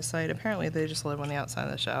of parasite. Apparently, they just live on the outside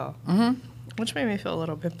of the shell, which made me feel a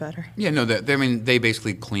little bit better. Yeah, no, I mean, they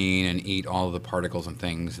basically clean and eat all of the particles and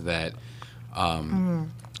things that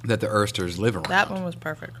that the oysters live around. That one was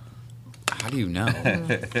perfect How do you know?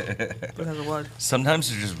 because of what? Sometimes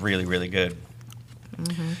they're just really, really good.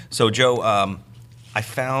 So, Joe, I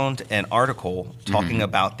found an article talking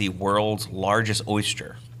about the world's largest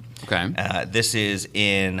oyster. Okay. This is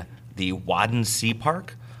in the Wadden Sea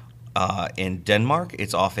Park in Denmark.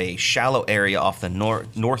 It's off a shallow area off the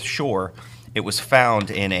north shore. It was found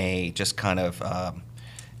in a just kind of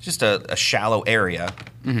just a shallow area.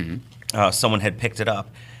 Someone had picked it up,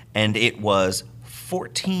 and it was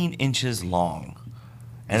 14 inches long.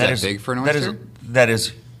 And Is that big for an oyster? That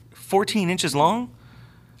is 14 inches long?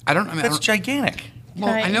 I don't. I mean, That's gigantic. well,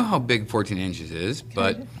 Can I I- know how big 14 inches is,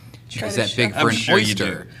 but try is to that big shuck- for I'm an sure oyster?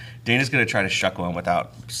 you do. Dana's going to try to shuck one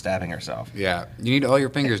without stabbing herself. Yeah, you need all your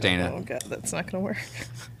fingers, Dana. Oh god, that's not gonna work.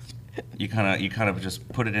 You kind of just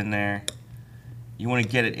put it in there. You want to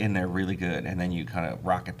get it in there really good, and then you kind of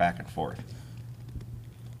rock it back and forth.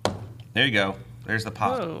 There you go. There's the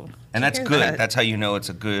pop. Whoa. And that's Hear good. that? That's how you know it's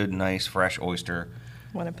a good, nice, fresh oyster.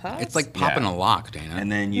 When it pops, It's like popping Yeah. a lock, Dana.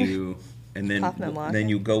 And then you, Popping and locking? then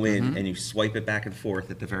you go in and you swipe it back and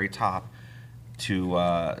forth at the very top to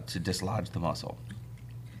dislodge the muscle.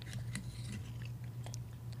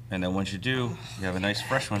 And then once you do, you have a nice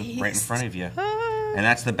fresh one right in front of you. Ah, And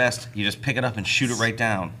that's the best. You just pick it up and shoot it right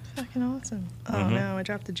down. fucking awesome. Oh no, I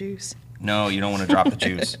dropped the juice. No, you don't want to drop the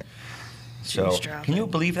juice. So, Juice dropping. can you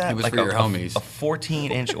believe that? It was for your homies. A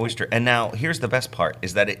 14-inch oyster. And now, here's the best part: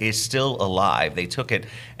 is that it is still alive. They took it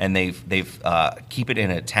and they've keep it in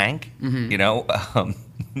a tank. You know,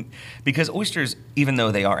 because oysters, even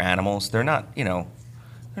though they are animals, they're not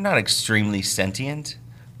extremely sentient.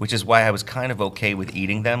 Which is why I was kind of okay with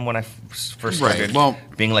eating them when I first Right, started well-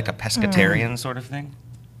 being like a pescatarian sort of thing.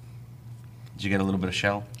 Did you get a little bit of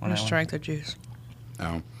shell on I that just one? drank the juice.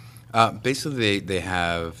 Oh. Basically, they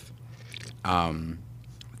have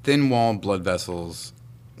thin-walled blood vessels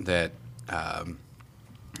that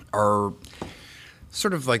are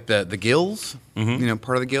sort of like the gills,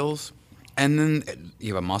 part of the gills, and then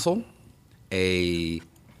you have a muscle, and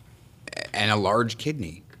a large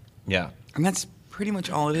kidney, Yeah. and that's pretty much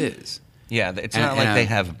all it is. Yeah, it's And- not like and, they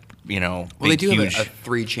have, Well, they big, do huge... have a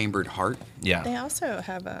three-chambered heart. yeah. They also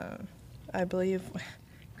have I believe,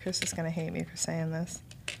 Chris is gonna hate me for saying this.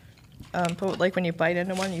 But like when you bite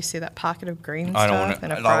into one, you see that pocket of green I don't stuff want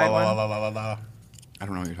and a fried one. I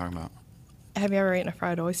don't know what you're talking about. Have you ever eaten a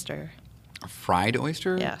fried oyster? A fried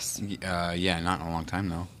oyster? Yes. Yeah, not in a long time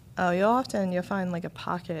though. Oh, you'll find like a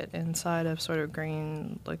pocket inside of sort of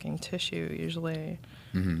green-looking tissue usually,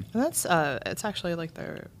 and that's it's actually like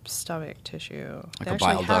their stomach tissue. Like they a actually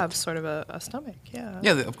bile have duct. sort of a stomach, yeah.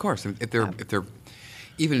 Yeah, of course. If they're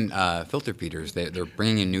even filter feeders, they're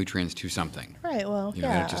bringing in nutrients to something. Right. Well, You know,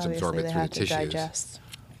 they yeah. don't just obviously absorb it they through have the to tissues. digest,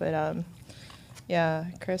 but yeah,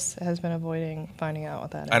 Chris has been avoiding finding out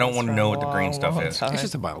what that I don't is wanna for a know what the green long, stuff long is. time. It's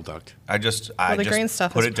just a bile duct. I just Well, the green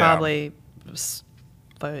stuff put is it down. probably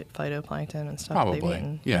phytoplankton and stuff. they've Probably.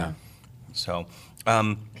 eaten. Yeah. So,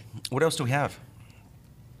 what else do we have?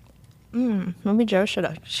 Maybe Joe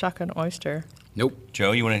should shuck an oyster. Nope.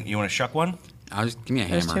 Joe, you want to shuck one? I'll just give me a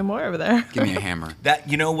There's two hammer. more over there. Give me a hammer. That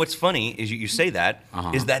what's funny is you say that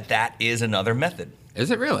is that is another method. Is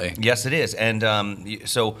it really? Yes, it is, and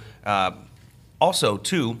also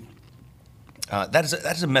too, that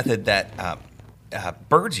is a method that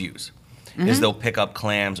birds use. Is they'll pick up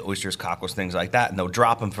clams, oysters, cockles, things like that, and they'll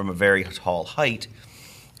drop them from a very tall height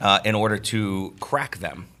in order to crack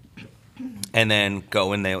them, and then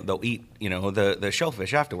go and they'll eat the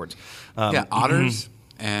shellfish afterwards. Yeah, otters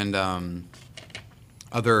and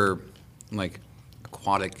other like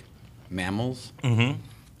aquatic mammals,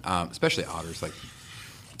 especially otters. Like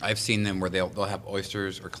I've seen them where they'll have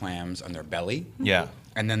oysters or clams on their belly. Yeah.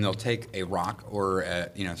 And then they'll take a rock or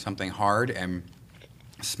something hard and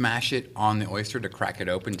smash it on the oyster to crack it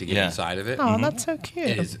open to get inside of it. Oh, that's so cute.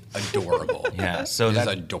 It is adorable. Yeah, so it is that-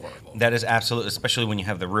 adorable. That is absolutely, especially when you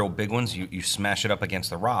have the real big ones, you smash it up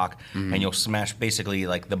against the rock, and you'll smash basically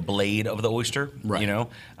like the blade of the oyster, Right.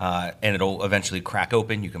 And it'll eventually crack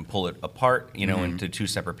open. You can pull it apart, into two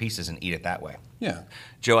separate pieces and eat it that way. Yeah.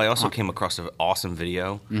 Joe, I also came across an awesome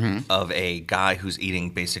video of a guy who's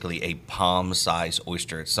eating basically a palm-sized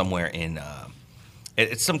oyster. It's somewhere in,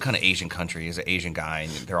 it's some kind of Asian country. He's an Asian guy,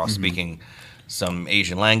 and they're all speaking some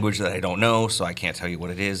Asian language that I don't know, so I can't tell you what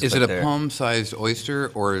it is. Is but it a they're- palm-sized oyster,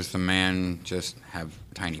 or does the man just have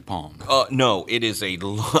tiny palms? No, it is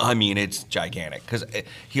it's gigantic because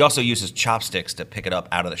he also uses chopsticks to pick it up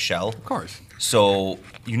out of the shell. Of course. So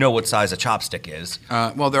you know what size a chopstick is.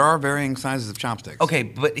 Well, there are varying sizes of chopsticks. Okay,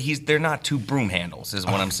 but they're not two broom handles, is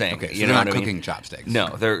what I'm saying. Okay, so You they're know not what I mean? cooking chopsticks. No,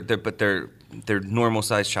 they're normal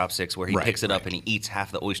sized chopsticks where he Right, picks it up right. and he eats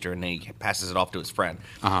half the oyster and then he passes it off to his friend,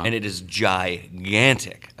 Uh-huh. and it is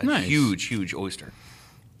gigantic, a Nice. huge oyster.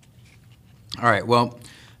 All right. Well,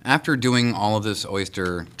 after doing all of this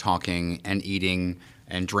oyster talking and eating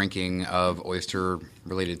and drinking of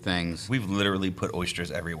oyster-related things. We've literally put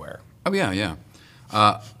oysters everywhere. Oh yeah.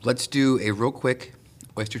 Let's do a real quick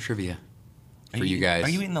oyster trivia for you guys. Are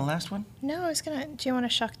you eating the last one? No, I was gonna. Do you want to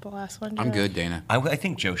shuck the last one? I'm Joe? good, Dana. I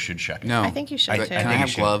think Joe should shuck it. No, I think you should, But too. Can I I think have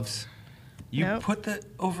you should. gloves? You Nope. put the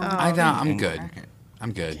over. I'm and good. crack it.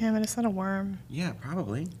 I'm good. Damn it! It's not a worm. Yeah,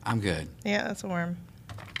 probably. I'm good. Yeah, that's a worm.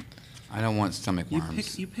 I don't want stomach You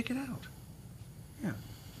worms. pick it out. Yeah.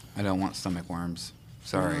 I don't want stomach worms.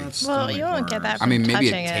 Sorry. Well, you won't get that I from mean, maybe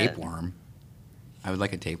a touching it. tapeworm. I would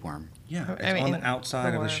like a tapeworm. Yeah, it's I mean, on the outside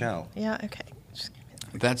of the worm. shell. Yeah. Okay. Just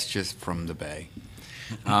give me That's just from the bay.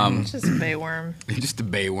 that. It's just a bay worm. Just a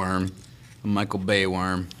bay worm. A Michael Bay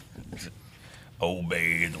worm.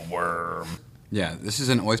 Obey the worm. Yeah, this is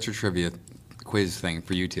an oyster trivia quiz thing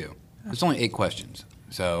for you two. There's only 8 questions,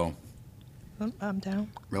 so I'm down.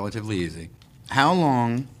 relatively easy. How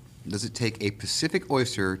long does it take a Pacific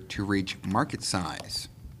oyster to reach market size?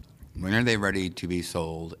 When are they ready to be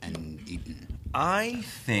sold and eaten? I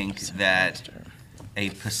think that a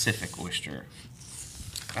Pacific oyster.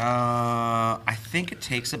 I think it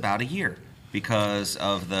takes about a year because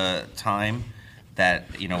of the time that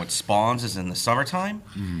it spawns is in the summertime,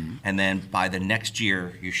 and then by the next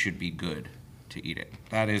year you should be good to eat it.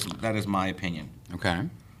 That is my opinion. Okay.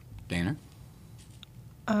 Dana?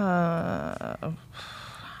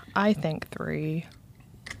 I think 3.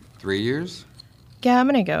 3 years? Yeah, I'm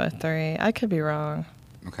gonna go with 3. I could be wrong.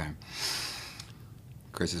 Okay.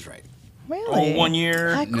 Chris is right. Really? 1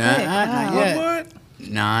 year? That quick? not Wow. yet. What?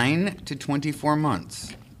 9 to 24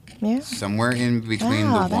 months. Yeah. Somewhere in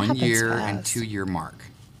between Wow, the that 1 happens year and fast. 2 year mark.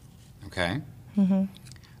 Okay? Mm-hmm. All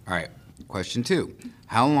right. Question 2.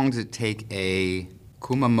 How long does it take a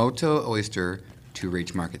Kumamoto oyster to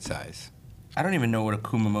reach market size? I don't even know what a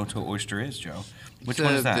Kumamoto oyster is, Joe. Which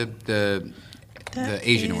one is that? The That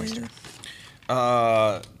Asian is- oyster.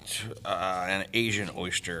 An Asian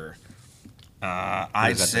oyster. What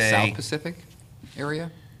I'd is that, say. the South Pacific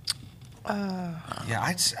area? Yeah,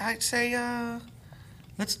 I'd say.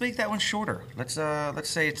 Let's make that one shorter. Let's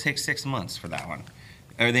say it takes 6 months for that one.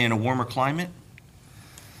 Are they in a warmer climate?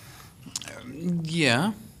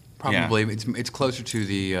 Yeah, probably. It's closer to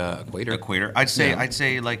the equator. Equator. I'd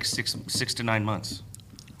say like 6 to 9 months.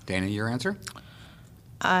 Dana, your answer?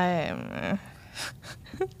 I'm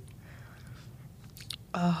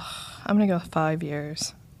gonna go with 5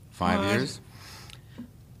 years. 5 years?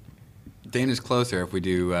 Dana's closer if we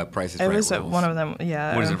do Price is It Right was rules. one of them.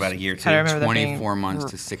 Yeah. What is it, about a year, I too? remember that being 24 months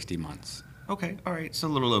to 60 months. Okay, all right. It's a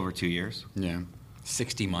little over 2 years. Yeah.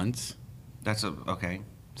 60 months? That's okay.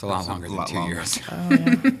 It's a lot That's longer than lot 2 longer. years. Oh,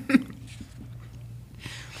 yeah.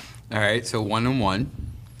 All right, so 1 and 1.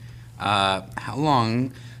 How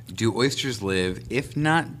long do oysters live if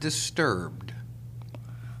not disturbed?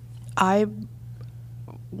 I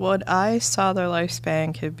what I saw their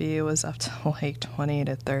lifespan could be was up to like 20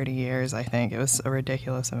 to 30 years, I think. It was a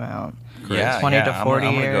ridiculous amount. Yeah, 20 yeah, to 40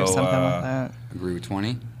 I'm gonna years, go, something like that. Agree with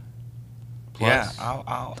 20? Yeah, Plus?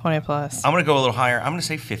 I'll 20 plus. I'm going to go a little higher. I'm going to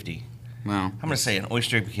say 50. Well, I'm going to say an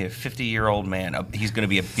oyster could be a 50-year-old man. He's going to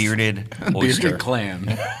be a bearded oyster. bearded clam.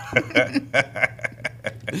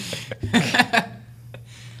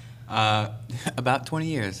 About 20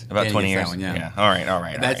 years. About Danny 20 gets that years. one, Yeah. All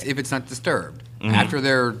right. That's if it's not disturbed. After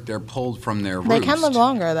they're pulled from their roost. They can live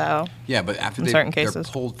longer, though. Yeah, but after in they're certain cases.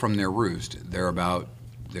 pulled from their roost, they're about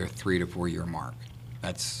their 3 to 4 year mark.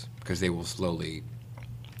 That's because they will slowly,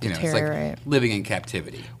 it's like Deteriorate. living in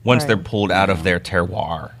captivity. Once Right. they're pulled out of their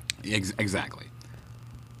terroir. Exactly.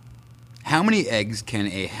 How many eggs can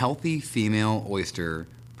a healthy female oyster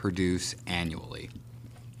produce annually?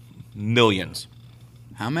 Millions.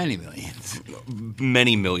 How many millions?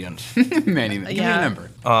 Many millions. Many. Give me a Yeah.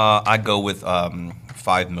 number. I go with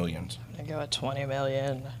 5 millions. I go at 20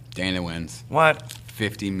 million. Dana wins. What?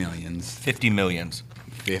 50 millions. 50 millions.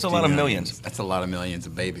 50 That's a lot of millions. That's a lot of millions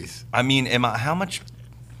of babies. I mean, how much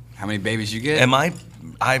How many babies you get? am I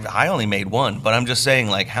I only made one, but I'm just saying,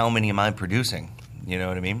 like, how many am I producing? You know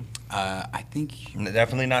what I mean? I think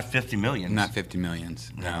Definitely not 50 million. not 50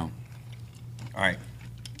 millions. No. All right.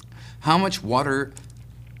 How much water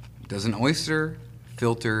does an oyster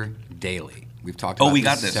filter daily? We've talked about We this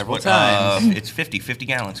got this. several What, times. it's 50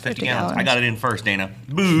 gallons. 50 50 gallons. I gallons. got it in first, Dana.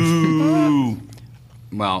 Boo!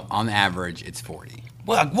 Well, on average, it's 40.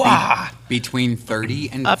 Wah! Between 30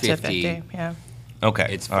 and Up 50, to 50, yeah. Okay.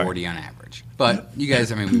 it's all right. 40 on average. But you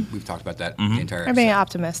guys, I mean, we've talked about that the entire I'm being episode.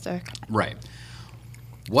 optimistic. Right.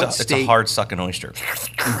 What It's state? a hard sucking oyster.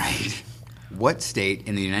 Right. What state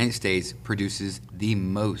in the United States produces the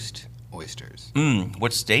most oysters?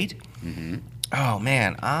 What state? Mm-hmm. Oh,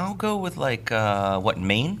 man. I'll go with, like,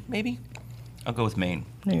 Maine, maybe? I'll go with Maine.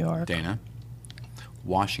 New York. Dana?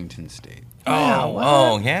 Washington State. Wow, what?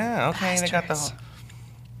 Oh, yeah. Okay, they got the. Bastards.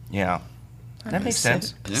 Yeah. That makes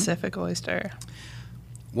sense. Pacific oyster.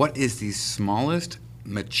 What is the smallest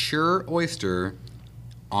mature oyster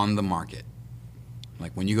on the market?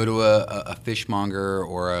 Like when you go to a fishmonger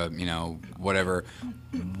or a, whatever,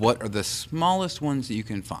 what are the smallest ones that you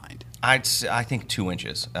can find? I think 2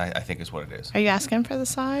 inches, I think is what it is. Are you asking for the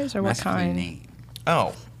size or what That's for the kind? name.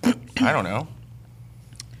 Oh, I don't know.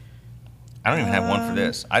 I don't even have one for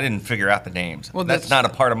this. I didn't figure out the names. Well, that's that's-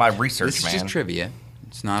 not a part of my research, This is man. just trivia.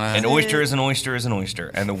 It's not a... An oyster is an oyster is an oyster,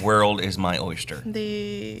 and the world is my oyster.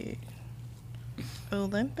 The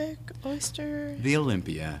Olympic oyster? The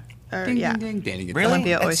Olympia. Or, Ding, yeah. ding, ding. Danny gets Really?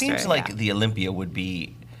 Olympia It oyster, seems like yeah. the Olympia would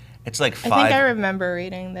be. It's like I 5. think I remember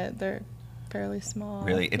reading that they're fairly small.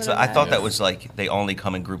 Really? It's. What I is thought that? that was like they only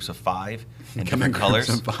come in groups of 5 in Come in different groups colors.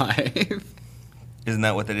 of 5. Isn't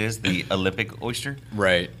that what it is? The Olympic oyster.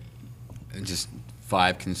 Right. Just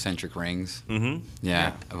 5 concentric rings. Mm-hmm.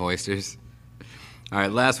 Yeah, of oysters. All right,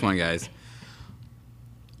 last one, guys.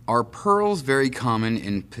 Are pearls very common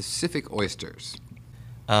in Pacific oysters?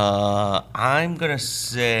 I'm gonna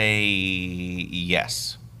say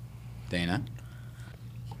yes. Dana?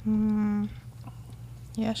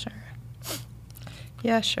 Yeah, sure.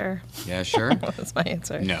 Yeah, sure. Yeah, sure? That's my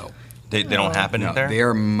answer. No. They don't happen No, there. they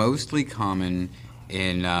are mostly common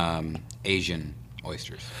in Asian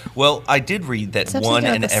oysters. Well, I did read that Does that one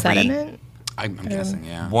have to in do with the every sediment? I'm guessing,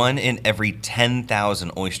 yeah.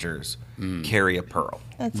 10,000 oysters carry a pearl.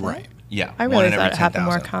 That's Right. it? Yeah, I one really in every thought it happened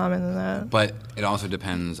more 10,000. common than that. But it also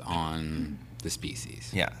depends on the species.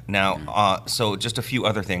 Yeah. Now, so just a few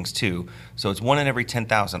other things too. So it's 1 in every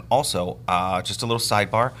 10,000. Also, just a little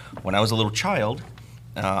sidebar. When I was a little child,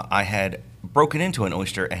 I had broken into an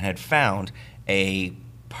oyster and had found a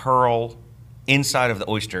pearl inside of the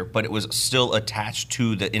oyster, but it was still attached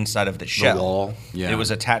to the inside of the shell. wall? Yeah. It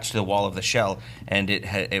was attached to the wall of the shell, and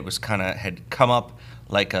it was kind of had come up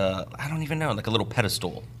like I don't even know, like a little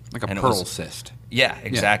pedestal. Like a And it pearl was- cyst. Yeah,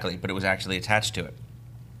 exactly. But it was actually attached to it.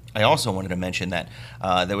 I also wanted to mention that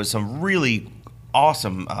there was some really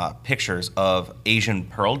awesome pictures of Asian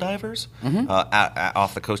pearl divers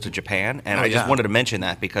off the coast of Japan, and Oh, I just yeah. wanted to mention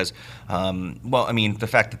that because, well, I mean, the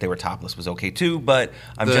fact that they were topless was okay too, but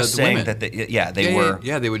I'm The- just the saying women. that they were.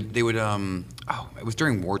 Yeah, they would it was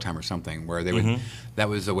during wartime or something where they would Mm-hmm. that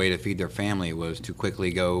was a way to feed their family was to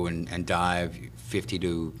quickly go and dive 50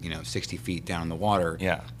 to 60 feet down in the water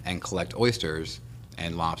Yeah. and collect oysters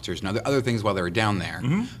and lobsters and other things while they were down there.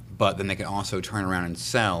 Mm-hmm. But then they could also turn around and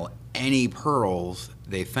sell any pearls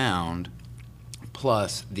they found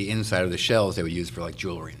plus the inside of the shells they would use for like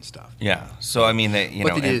jewelry and stuff. Yeah. So I mean, they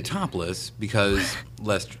But they did and- it topless because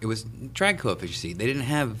it was drag coefficient. They didn't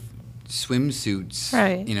have swimsuits,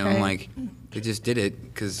 Right, and right. like They just did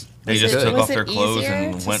it because They just took Was off their it clothes easier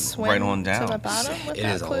and to went swim right on to the down. bottom it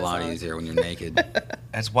without is a clothes lot on? easier when you're naked.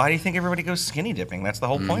 That's why do you think everybody goes skinny dipping? That's the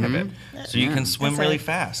whole point of it. So you can swim That's really it.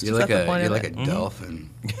 fast. You're Is that like the a point of it? dolphin.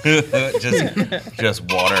 just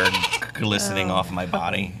water glistening off my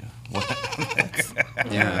body.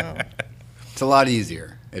 Yeah, it's a lot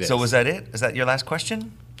easier. It is. So was that it? Is that your last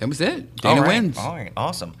question? That was it. All Dana right. wins. All right,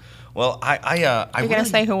 awesome. Well, I You're gonna really-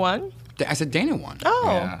 say who won? I said Dana won.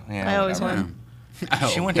 Oh, Yeah, I always whatever. win.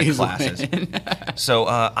 She went to he's classes. winning. So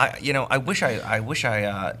I wish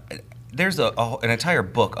I there's an entire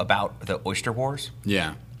book about the Oyster Wars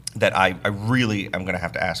Yeah. that I really am going to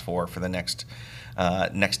have to ask for the next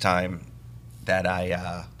time that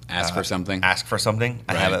I Ask for something? Ask for something.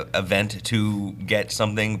 I have Right. an event to get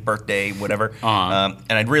something, birthday, whatever. Uh-huh.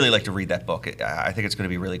 And I'd really like to read that book. I think it's going to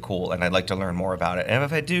be really cool, and I'd like to learn more about it. And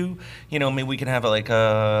if I do, maybe we can have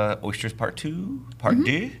Oysters Part 2, Part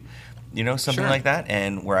 2. Something Sure. like that,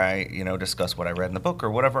 and where I, discuss what I read in the book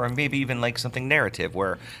or whatever, or maybe even like something narrative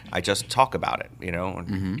where I just talk about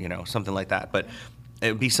it, something like that. But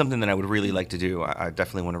it would be something that I would really like to do. I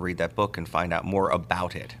definitely want to read that book and find out more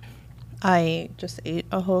about it. I just ate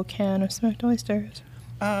a whole can of smoked oysters.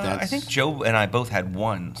 I That's- think Joe and I both had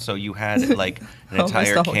one, so you had like an Almost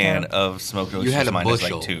entire the whole can can. of smoked oysters. You had a Mine is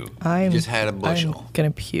bushel. like 2. I'm just had a bushel. I'm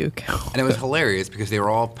gonna puke. And it was hilarious because they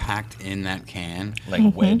were all packed in that can.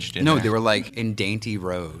 Like wedged in No, there. they were like in dainty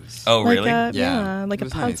rows. Oh, really? Like Yeah. like It a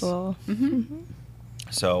was nice. puzzle.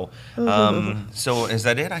 So, so is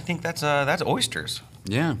that it? I think that's oysters.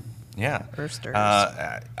 Yeah. Yeah. Oysters.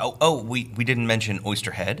 We didn't mention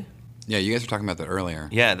Oysterhead. Yeah, you guys were talking about that earlier.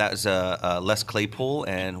 Yeah, that was Les Claypool,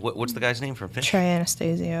 and what's the guy's name from Fish? Trey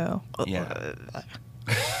Anastasio. Yeah.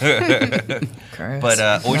 Gross. But Not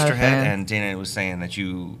a Oysterhead, fan. and Dana was saying that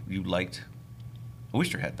you liked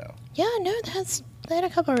Oysterhead, though. Yeah, no, they had a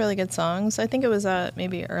couple of really good songs. I think it was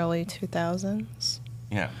maybe early 2000s.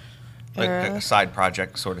 Yeah. Like Era. a side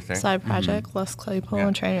project sort of thing. Side project, Les Claypool Yeah.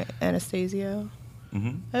 and Trey Anastasio.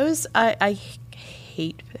 Mm-hmm. It was I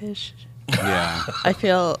hate Fish. Yeah. I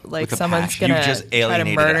feel like With a someone's passion. gonna You've just try to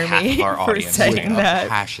alienated murder half me of our for audience. saying With a that.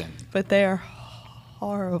 Passion. But they are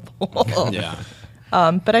horrible. Yeah.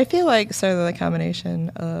 But I feel like sort of the combination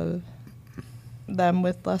of them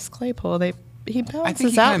with Les Claypool, he I think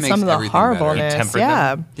balances he kinda out makes some of the everything better. He horribleness. tempered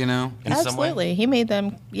Yeah, them. You know? In some way? absolutely. He made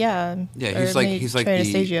them. Yeah. Yeah, or he's like made he's like Trey the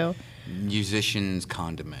Anastasio. musician's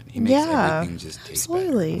condiment. He makes Yeah, everything just taste better.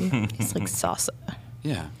 absolutely. He's like salsa.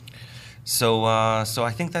 Yeah. So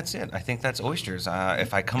I think that's it. I think that's oysters.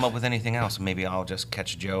 If I come up with anything else, maybe I'll just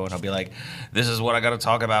catch Joe and I'll be like, "This is what I got to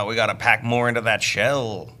talk about. We got to pack more into that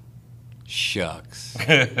shell." Shucks.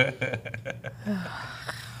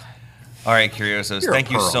 All right, Curiosos. You're a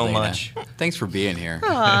Thank you pearl, so Dana. much. Thanks for being here.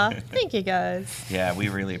 Aw, thank you guys. Yeah, we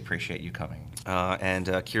really appreciate you coming. And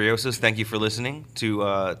Curiosos, thank you for listening to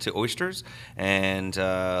Oysters. And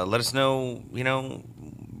let us know,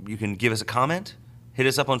 you can give us a comment, hit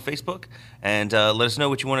us up on Facebook, and let us know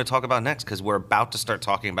what you want to talk about next, because we're about to start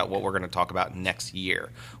talking about what we're going to talk about next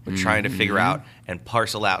year. We're trying to figure out and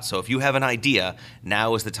parcel out. So if you have an idea,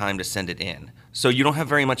 now is the time to send it in. So you don't have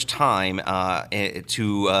very much time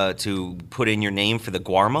to put in your name for the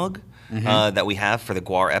Guar mug. That we have for the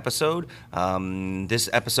Guar episode. This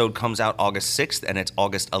episode comes out August 6th, and it's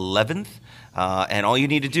August 11th. And all you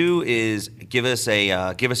need to do is give us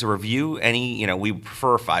a review. We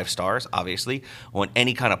prefer 5 stars, obviously, on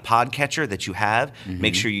any kind of podcatcher that you have.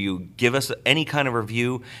 Make sure you give us any kind of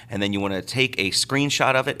review, and then you want to take a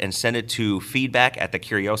screenshot of it and send it to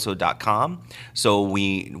feedback@thecurioso.com. So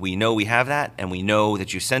we know we have that, and we know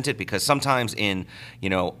that you sent it, because sometimes in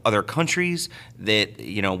other countries that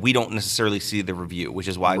we don't necessarily see the review, which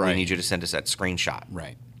is why we Right. need you to send us that screenshot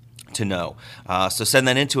Right. to know. So send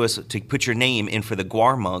that in to us to put your name in for the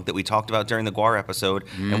Guar mug that we talked about during the Guar episode,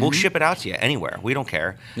 and we'll ship it out to you anywhere. We don't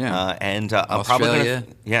care. Yeah. And I'm probably Australia,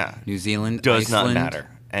 gonna, New Zealand, does Iceland, not matter.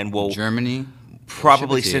 And we'll Germany.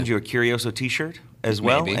 probably ship it to send you a Curioso T-shirt as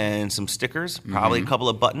well, Maybe. and some stickers, probably a couple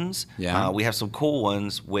of buttons. Yeah. We have some cool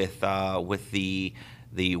ones with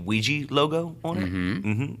the Ouija logo on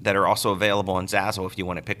it, that are also available on Zazzle if you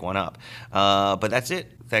want to pick one up. But that's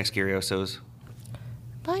it. Thanks, Curiosos.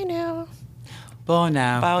 Bye now. Bye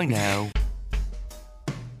now. Bye now.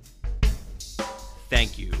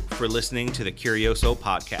 Thank you for listening to the Curioso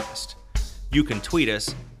Podcast. You can tweet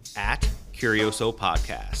us at Curioso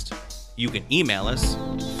Podcast. You can email us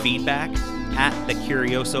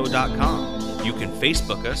feedback@thecurioso.com. You can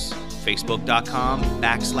Facebook us,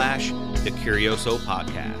 facebook.com/The Curioso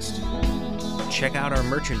Podcast. check out our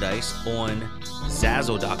merchandise on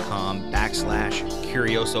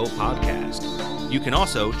Zazzle.com/Curioso Podcast. You can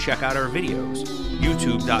also check out our videos,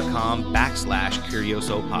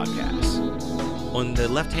 YouTube.com/Curioso Podcast. On the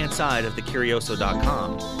left-hand side of the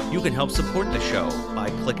Curioso.com, you can help support the show by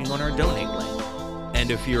clicking on our donate link.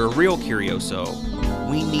 And if you're a real Curioso,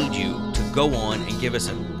 we need you to go on and give us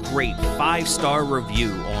a great 5-star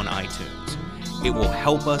review on iTunes. It will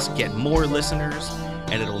help us get more listeners,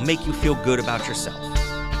 and it'll make you feel good about yourself.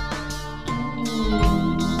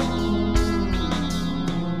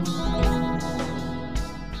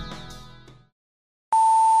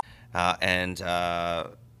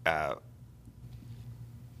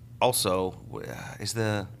 Also, is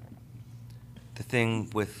the thing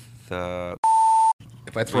with the...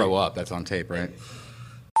 If I throw up, that's on tape, right?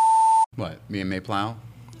 What? Me and May Plow?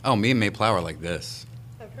 Oh, me and May Plow are like this.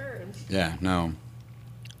 I've heard. Yeah, no.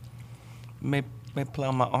 May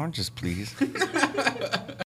plow my oranges, please.